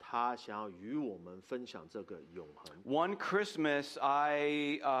他想要与我们分享这个永恒。 One Christmas,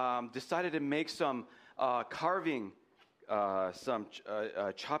 I decided to make some carving, some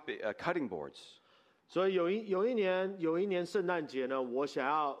cutting boards. 所以有一年圣诞节呢，我想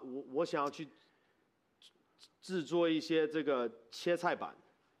要去制作一些这个切菜板。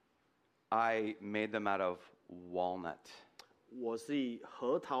I made them out of walnut. 我是以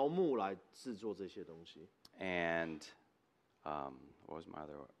核桃木来制作这些东西。And what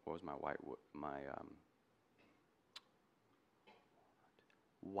was my white wood?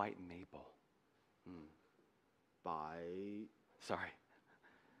 White maple. Sorry.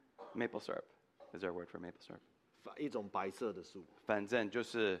 Maple syrup. Is there a word for maple syrup? 一种白色的树。反正就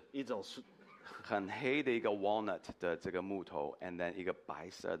是一种树。很黑的一个 walnut 的这个木头 and then 一个白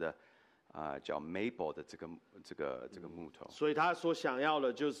色的叫 maple 的这个木头。所以他所想要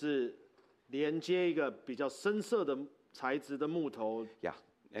的就是连接一个比较深色的材质的木头，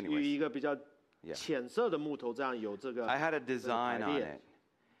与一个比较浅色的木头，这样有这个。I had a design on it,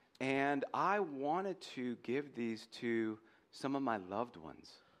 and I wanted to give these to some of my loved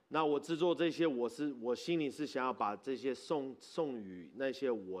ones. 那我制作这些，我心里是想要把这些送予那些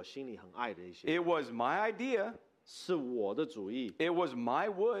我心里很爱的一些。It was my idea. 是我的主意。It was my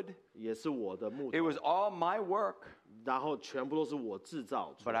wood. 也是我的木头。It was all my work. 然后全部都是我制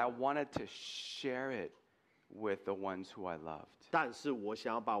造出来。But I wanted to share it with the ones who I loved. 但是我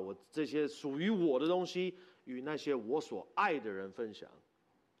想要把我这些属于我的东西与那些我所爱的人分享。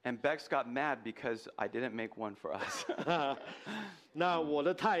And Bex got mad because I didn't make one for us. 那我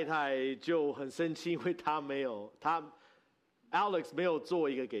的太太就很生气，因为她Alex 没有做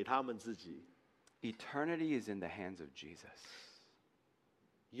一个给他们自己。Eternity is in the hands of Jesus.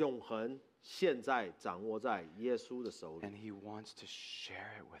 永恒现在掌握在耶稣的手里。And he wants to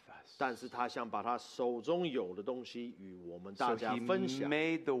share it with us. 但是他想把他手中有的东西与我们大家分享。So he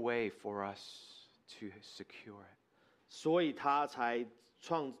made the way for us to secure it. 所以他才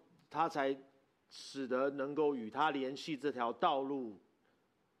使得能够与他联系这条道路。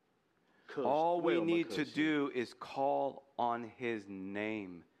All we need to do is call on his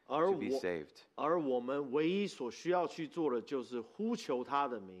name to be saved. 而我们唯一所需要去做的就是呼求他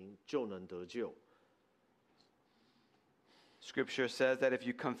的名，就能得救。Scripture says that if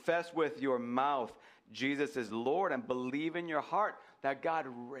you confess with your mouth Jesus is Lord and believe in your heart that God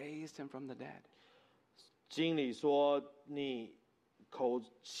raised him from the dead. 经里说，你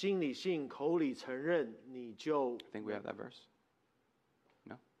心里信，口里承认，你就。Think we have that verse?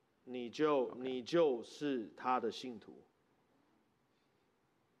 No. 你就是他的信徒。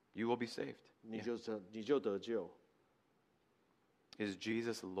You will be saved. 你就得救。Is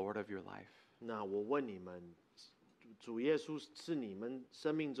Jesus Lord of your life? 那我问你们，主耶稣是你们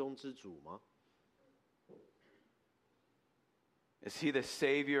生命中之主吗？ Is he the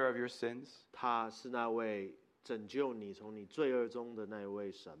Savior of your sins? 他是那位拯救你从你罪恶中的那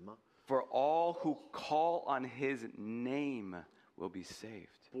位神吗？ For all who call on his name will be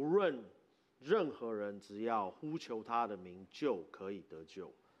saved. 不论任何人，只要呼求他的名，就可以得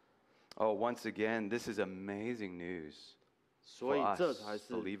救。Oh, once again, this is amazing news 所 for 以 us 这才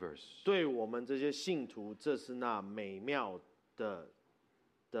是 believers. 对我们这些信徒，这是那美妙的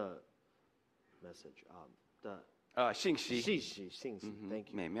message 信息 Thank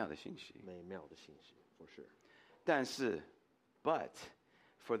you. 美妙的信息 for sure. 但是 but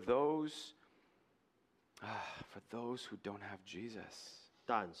for those who don't have Jesus,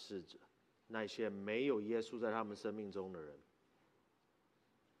 但是那些没有耶稣在他们生命中的人，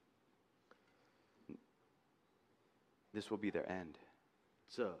 this will be their end.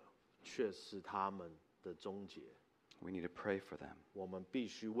 这却是他们的终结。 We need to pray for them. 我们必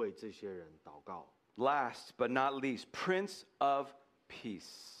须为这些人祷告。 Last but not least, Prince of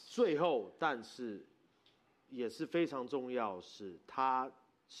Peace. 最后，但是也是非常重要，是他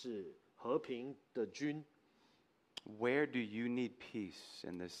是和平的君。 Where do you need peace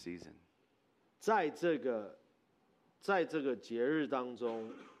in this season? 在这个节日当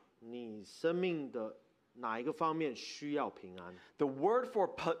中，你生命的哪一个方面需要平安？ The word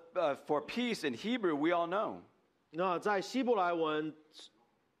for peace in Hebrew we all know. 那在希伯来文，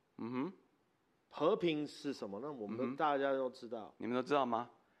和平是什么呢？我们大家都知道。你们都知道吗？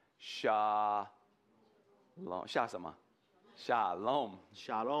 Shalom 什么？ Shalom.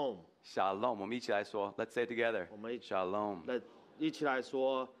 Shalom. 我们一起来说 Let's say it together. Shalom. 一起来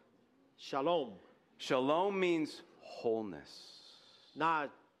说 Shalom. Shalom means wholeness. 那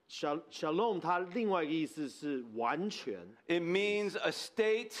Shalom 它另外一个意思是完全。 It means a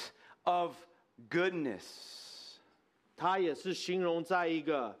state of goodness. 它也是形容在一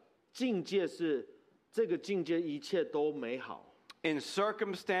个境界，是这个境界一切都美好。 In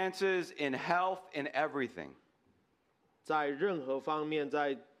circumstances, in health, in everything. 在任何方面，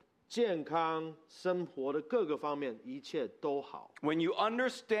在健康生活的各个方面，一切都好。 When you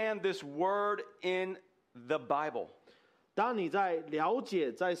understand this word in the Bible, 当你在了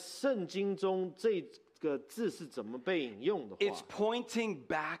解在圣经中这个字是怎么被引用的话， it's pointing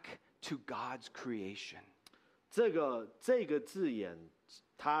back to God's creation. 这个字眼，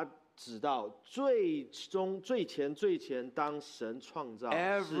它指到最前，当神创造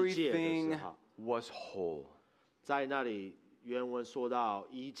世界的时候 Everything was whole. 在那里原文说到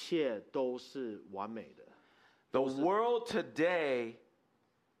一切都是完美的。The world today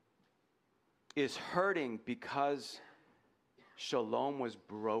is hurting because shalom was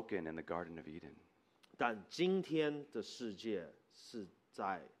broken in the Garden of Eden. 但今天的世界是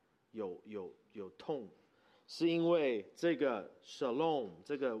在有痛，是因为这个 shalom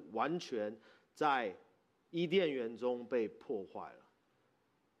这个完全在伊甸园中被破坏了。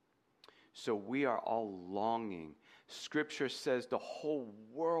So we are all longing. Scripture says the whole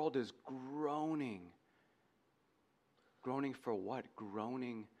world is groaning. Groaning for what?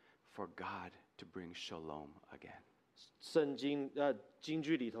 Groaning for God to bring shalom again. 圣经经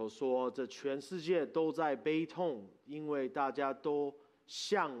句里头说，这全世界都在悲痛，因为大家都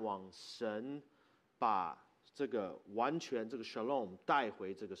向往神把这个完全这个 shalom 带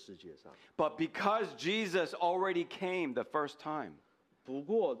回这个世界上。But because Jesus already came the first time, 不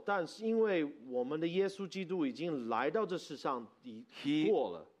过，但是因为我们的耶稣基督已经来到这世上已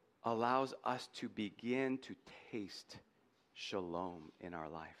过了， allows us to begin to taste shalom in our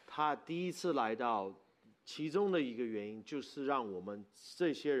life. 他第一次来到，其中的一个原因就是让我们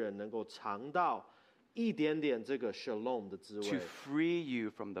这些人能够尝到一点点这个 shalom 的滋 To 味， free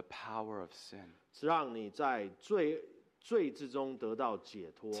you from the power of sin. 是让你在罪之中得到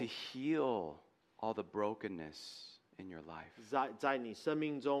解脱， To heal all the brokenness in your life. 在你生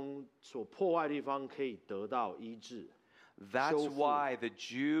命中所破坏的地方可以得到医治。 That's why the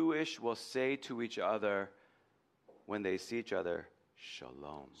Jewish will say to each other when they see each other,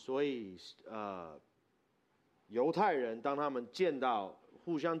 Shalom. 所以犹太人当他们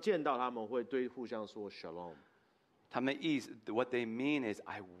互相见到，他们会对互相说 shalom。 What they mean is,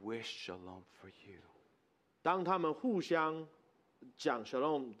 I wish shalom for you. 当他们互相讲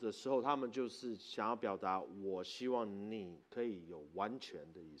shalom 的时候，他们就是想要表达，我希望你可以有完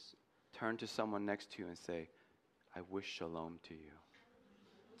全的意思。 Turn to someone next to you and say, I wish shalom to you.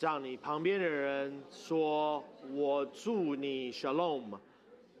 让你旁边的人说，我祝你 shalom。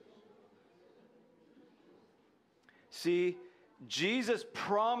 See, Jesus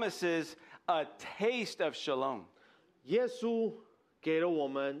promises a taste of shalom. 耶稣给了我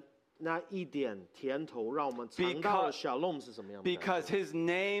们那一点甜头，让我们尝到了 shalom 是什么样的。 Because his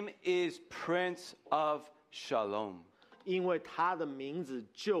name is Prince of Shalom. 因为他的名字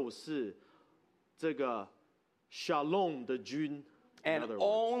就是这个 shalom 的君。 And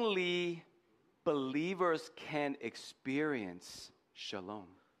only believers can experience shalom.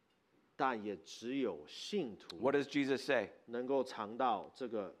 但也只有信徒 What does Jesus say? 能够尝到这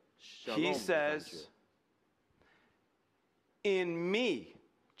个 shalom He 的感觉。 says, In me,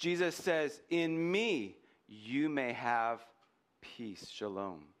 Jesus says, in me you may have peace,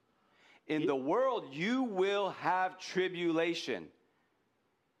 shalom. In the world you will have tribulation.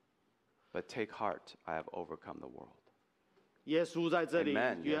 But take heart, I have overcome the world. 耶稣在这里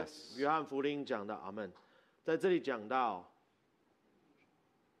Amen, 约翰福音讲到阿们，在这里讲到，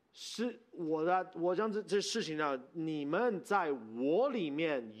是我将这事情呢，你们在我里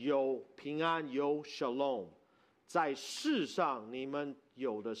面有平安，有 shalom， 在世上你们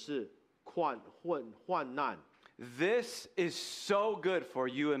有的是患难。 This is so good for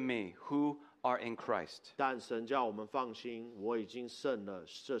you and me who are in Christ. 但神叫我们放心，我已经胜了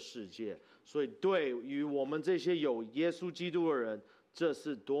这世界。所以对于我们这些有耶稣基督的人，这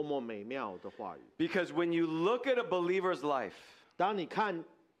是多么美妙的话语。 Because when you look at a believer's life, 当你看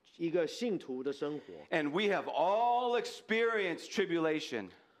一个信徒的生活， and we have all experienced tribulation,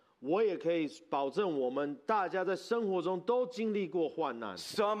 我也可以保证，我们大家在生活中都经历过患难，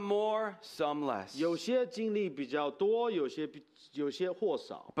 some more, some less. 有些经历比较多，有些或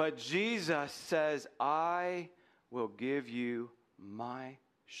少。 But Jesus says, I will give you my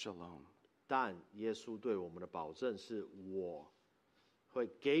shalom. 但耶稣对我们的保证是，我会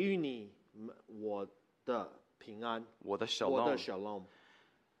给予你我的平安，我的 shalom. 我的 shalom。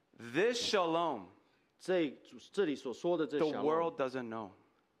 This shalom, 这里所说的这 the shalom， world doesn't know.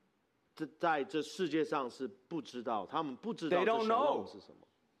 在这世界上是不知道，他们不知道 They 这 don't shalom know. 是什么，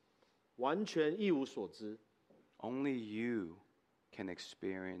完全一无所知。 Only you can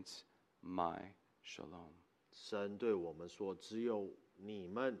experience my shalom. 神对我们说，只有你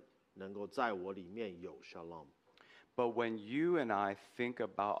们能够在我里面有 shalom。 But when you and I think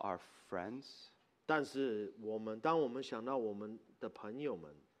about our friends, 但是当我们想到我们的朋友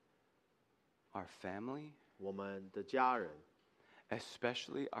们、 our family, 我们的家人，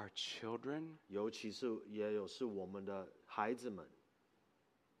 especially our children, 尤其是我们的孩子们，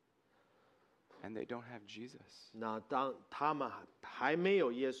 And they don't have Jesus. 那当他们还没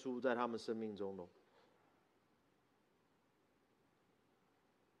有耶稣在他们生命中呢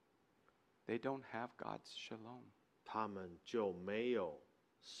They don't have God's shalom. 他们就没有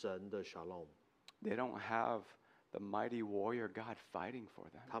神的 shalom. They don't have the mighty warrior God fighting for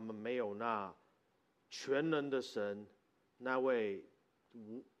them. 他们没有那全能的神，那位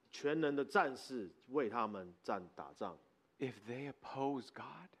全能的战士为他们打仗。If they oppose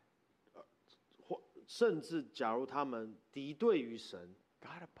God, 甚至假如他们敌对于神，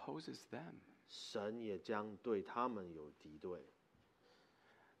 God opposes them. 神也将对他们有敌对。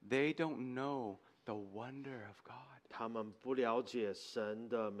They don't know the wonder of God. 他们不了解神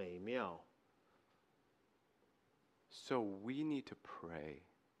的美妙。So we need to pray.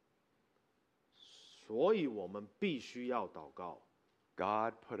 所以我们必须要祷告。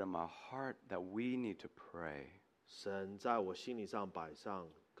God put in my heart that we need to pray. 神在我心里上摆上，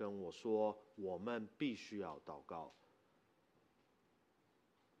跟我说，我们必须要祷告。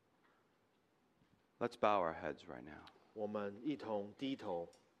Let's bow our heads right now. 我们一同低头。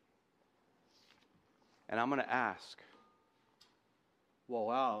And I'm going to ask.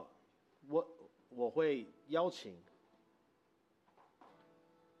 我会邀请。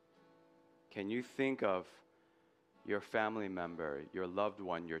Can you think of your family member, your loved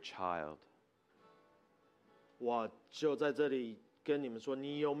one, your child? 我就在这里跟你们说，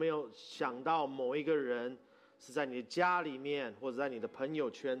你有没有想到某一个人是在你的家里面，或者在你的朋友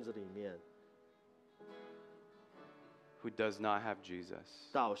圈子里面 Who does not have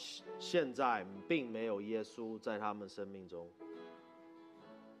Jesus? 到现在并没有耶稣在他们生命中。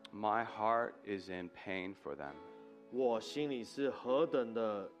 My heart is in pain for them. 我心里是何等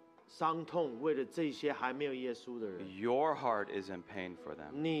的伤痛，为了这些还没有耶稣的人。 Your heart is in pain for them.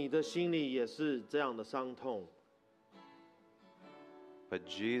 你的心里也是这样的伤痛。 But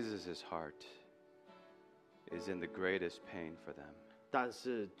Jesus' heart is in the greatest pain for them. 但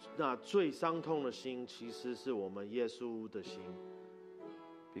是那最伤痛的心，其实是我们耶稣的心。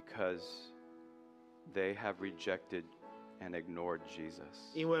 Because they have rejected and ignored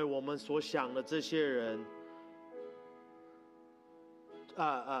Jesus. 因为我们所想的这些人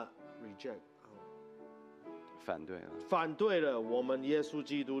，reject 反对了我们耶稣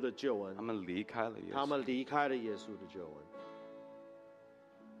基督的救恩。他们离开了耶稣。他们离开了耶稣的救恩。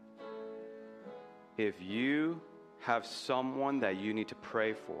 If you have someone that you need to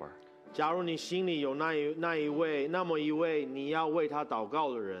pray for, 假如你心里有那么一位你要为他祷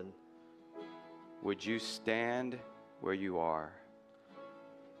告的人， would you stand where you are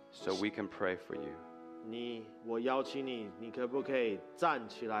so we can pray for you? 我邀请你，你可不可以站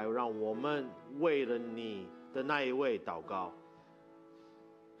起来，让我们为了你的那一位祷告？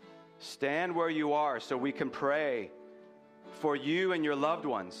 Stand where you are so we can pray for you and your loved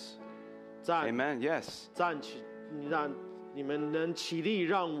ones. Amen. Yes. 站起，让你们能起立，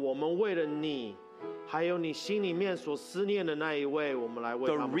让我们为了你，还有你心里面所思念的那一位，我们来为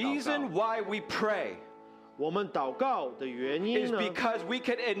他们祷告。 The reason why we pray 我们祷告的原因呢 is because we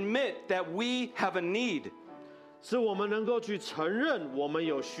can admit that we have a need. 是我们能够去承认我们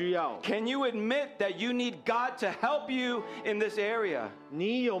有需要。 Can you admit that you need God to help you in this area?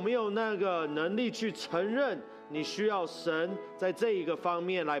 你有没有那个能力去承认你需要神在这一个方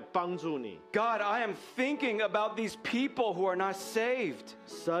面来帮助你？ God, I am thinking about these people who are not saved.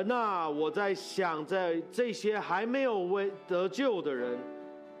 神啊，我在想，在这些还没有得救的人，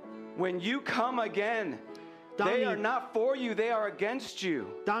 When you come again, they are not for you, they are against you.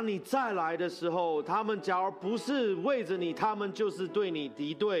 当你再来的时候，他们假如不是为着你，他们就是对你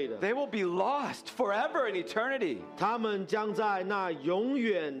敌对的。 They will be lost forever in eternity. 他们将在那永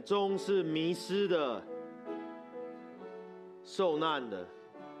远中是迷失的、受难的。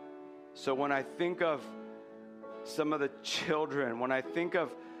 So when I think of some of the children, when I think of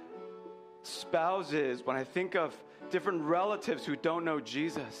spouses, when I think of different relatives who don't know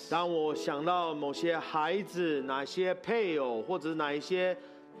Jesus, 当我想到某些孩子、哪些配偶或者哪一些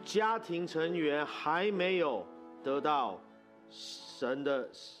家庭成员还没有得到神的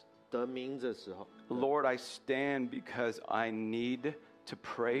名字的时候， Lord, I stand because I need to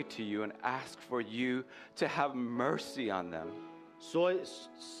pray to you and ask for you to have mercy on them. 所以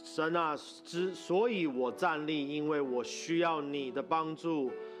神啊，所以我站立，因为我需要你的帮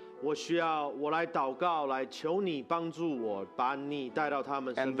助。我来祷告，来求你帮助我，把你带到他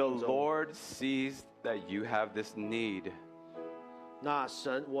们生 And the 命中。 Lord sees that you have this need. 那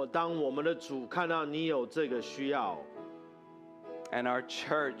神，当我们的主看到你有这个需要， And our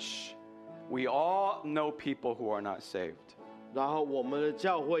church, we all know people who are not saved. 然后我们的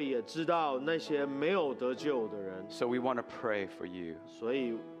教会也知道那些没有得救的人， So we want to pray for you. 所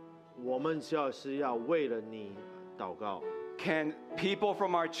以我们就是要为了你祷告。Can people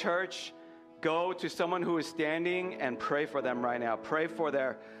from our church go to someone who is standing and pray for them right now? Pray for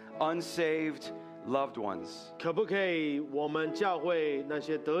their unsaved loved ones. 可不可以我们教会那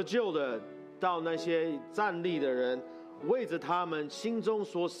些得救的，到那些站立的人，为着他们心中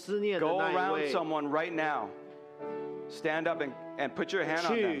所思念的 Go 那一 around 位， someone right now. Stand up and put your hand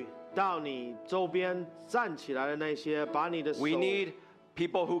on 去 them. 到你周边站起来的那些，把你的手 We need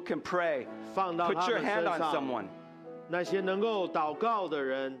people who can pray. 放到 Put 他 your 们 hand 身 on 上， someone 那些能够祷告的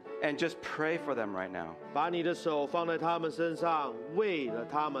人， and just pray for them right now. 把你的手放在他们身上，为了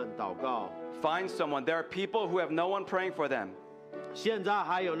他们祷告。 Find someone. There are people who have no one praying for them. 现在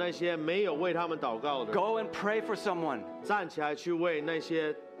还有那些没有为他们祷告的， Go and pray for someone. 站起来去为那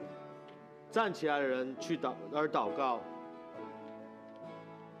些站起来的人去祷告。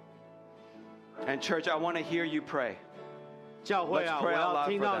 And church, I want to hear you pray. 教会啊， Let's 我 pray out 要 loud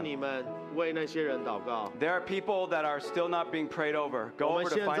听 for 到 them. 你们为那些人祷告。 There are people that are still not being prayed over. 我 Go 们 over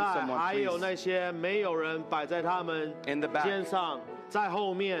to 现 find 在 someone, 还有 please. 那些没有人摆在他们 In the back. 肩上，在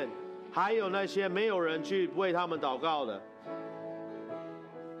后面，还有那些没有人去为他们祷告的。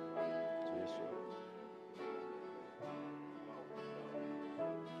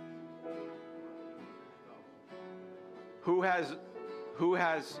 Who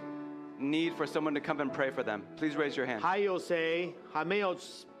has need for someone to come and pray for them? Please raise your hand. 还有谁还没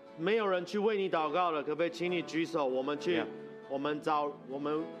有人去为你祷告的？可不可以请你举手？我们去 Yeah. 我们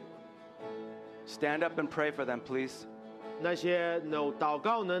Stand up and pray for them, please. 那些有祷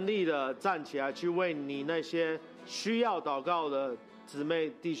告能力的站起来，去为你那些需要祷告的姊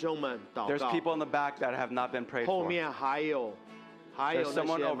妹弟兄们祷 There's 告。 people in the back that have not been prayed 后 for. 面还有 There's 那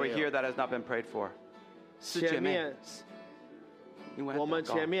someone 些 over 没有 here that has not been prayed for. 前面我们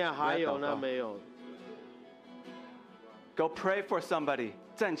前面还有那没有。 Go pray for somebody.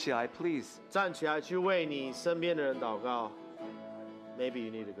 站起来, please. 站起来去为你身边的人祷告。Maybe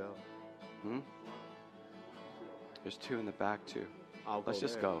you need to go. There's two in the back too. I'll go Let's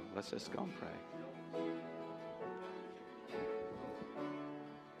just there. go. Let's just go and pray.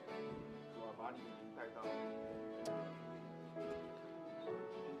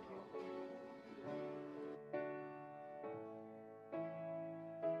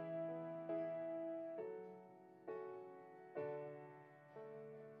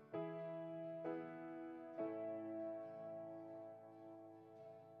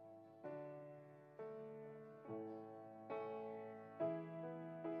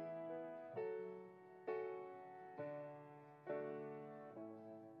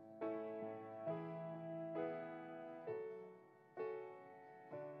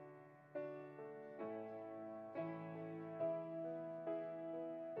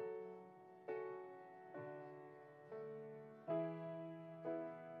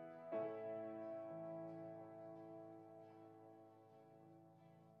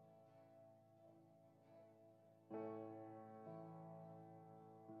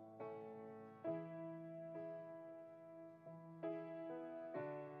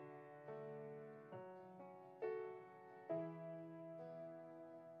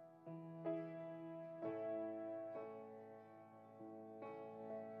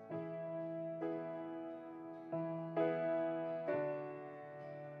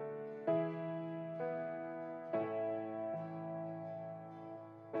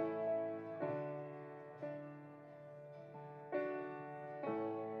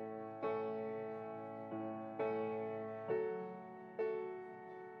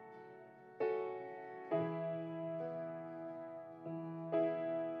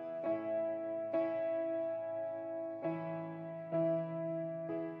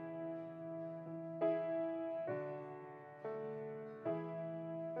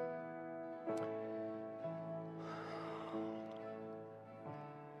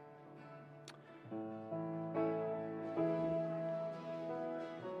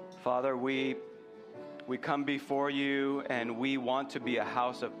 Father, we come before you and we want to be a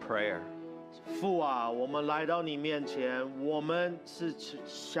house of prayer. 父啊，我们来到你面前，我们是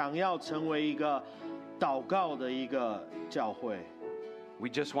想要成为一个祷告的一个教会。We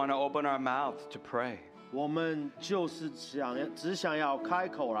just want to open our mouth to pray. 我们就是只想要开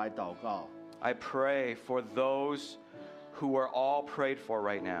口来祷告。 I pray for those who are all prayed for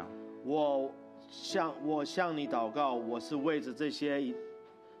right now. 我向你祷告，我是为着这些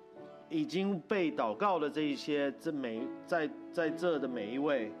已经被祷告的这一些在这的每一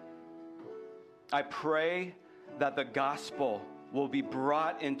位。 I pray that the gospel will be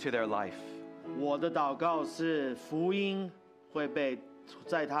brought into their life. 我的祷告是福音会被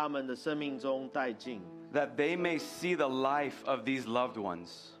在他们的生命中带进， That they may see the life of these loved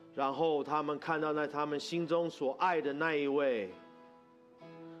ones. 然后他们看到在他们心中所爱的那一位，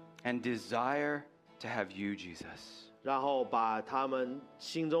 and desire to have you, Jesus. 然后把他们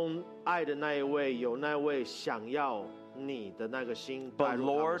心中爱的那一位，有那位想要你的那个心带入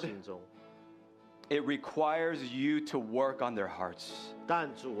他们心中。It requires you to work on their hearts.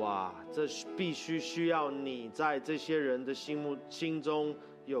 但主啊，这必须需要你在这些人的心中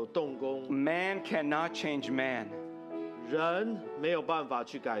有动工。Man cannot change man. 人没有办法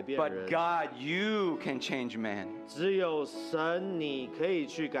去改变人。But God, you can change man. 只有神，你可以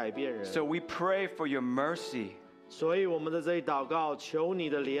去改变人。So we pray for your mercy. 所以我们在这里祷告，求你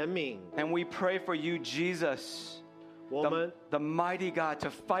的怜悯。And we pray for you, Jesus, 我们 the mighty God, to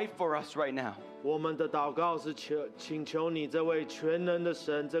fight for us right now. 我们的祷告是请求你这位全能的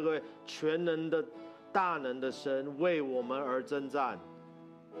神，这位全能的大能的神，为我们而征战。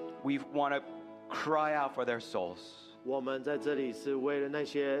We want to cry out for their souls. 我们在这里是为了那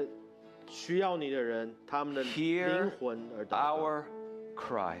些需要你的人，他们的灵魂而祷告。 Our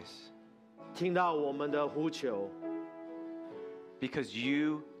cries. 听到我们的呼求。Because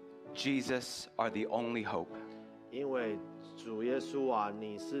you, Jesus, are the only hope. 因为主耶稣啊，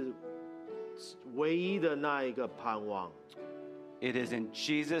你是唯一的那一个盼望。 It is in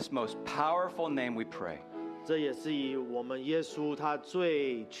Jesus' most powerful name we pray. 这也是以我们耶稣他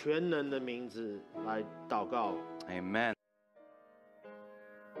最全能的名字来祷告。 Amen.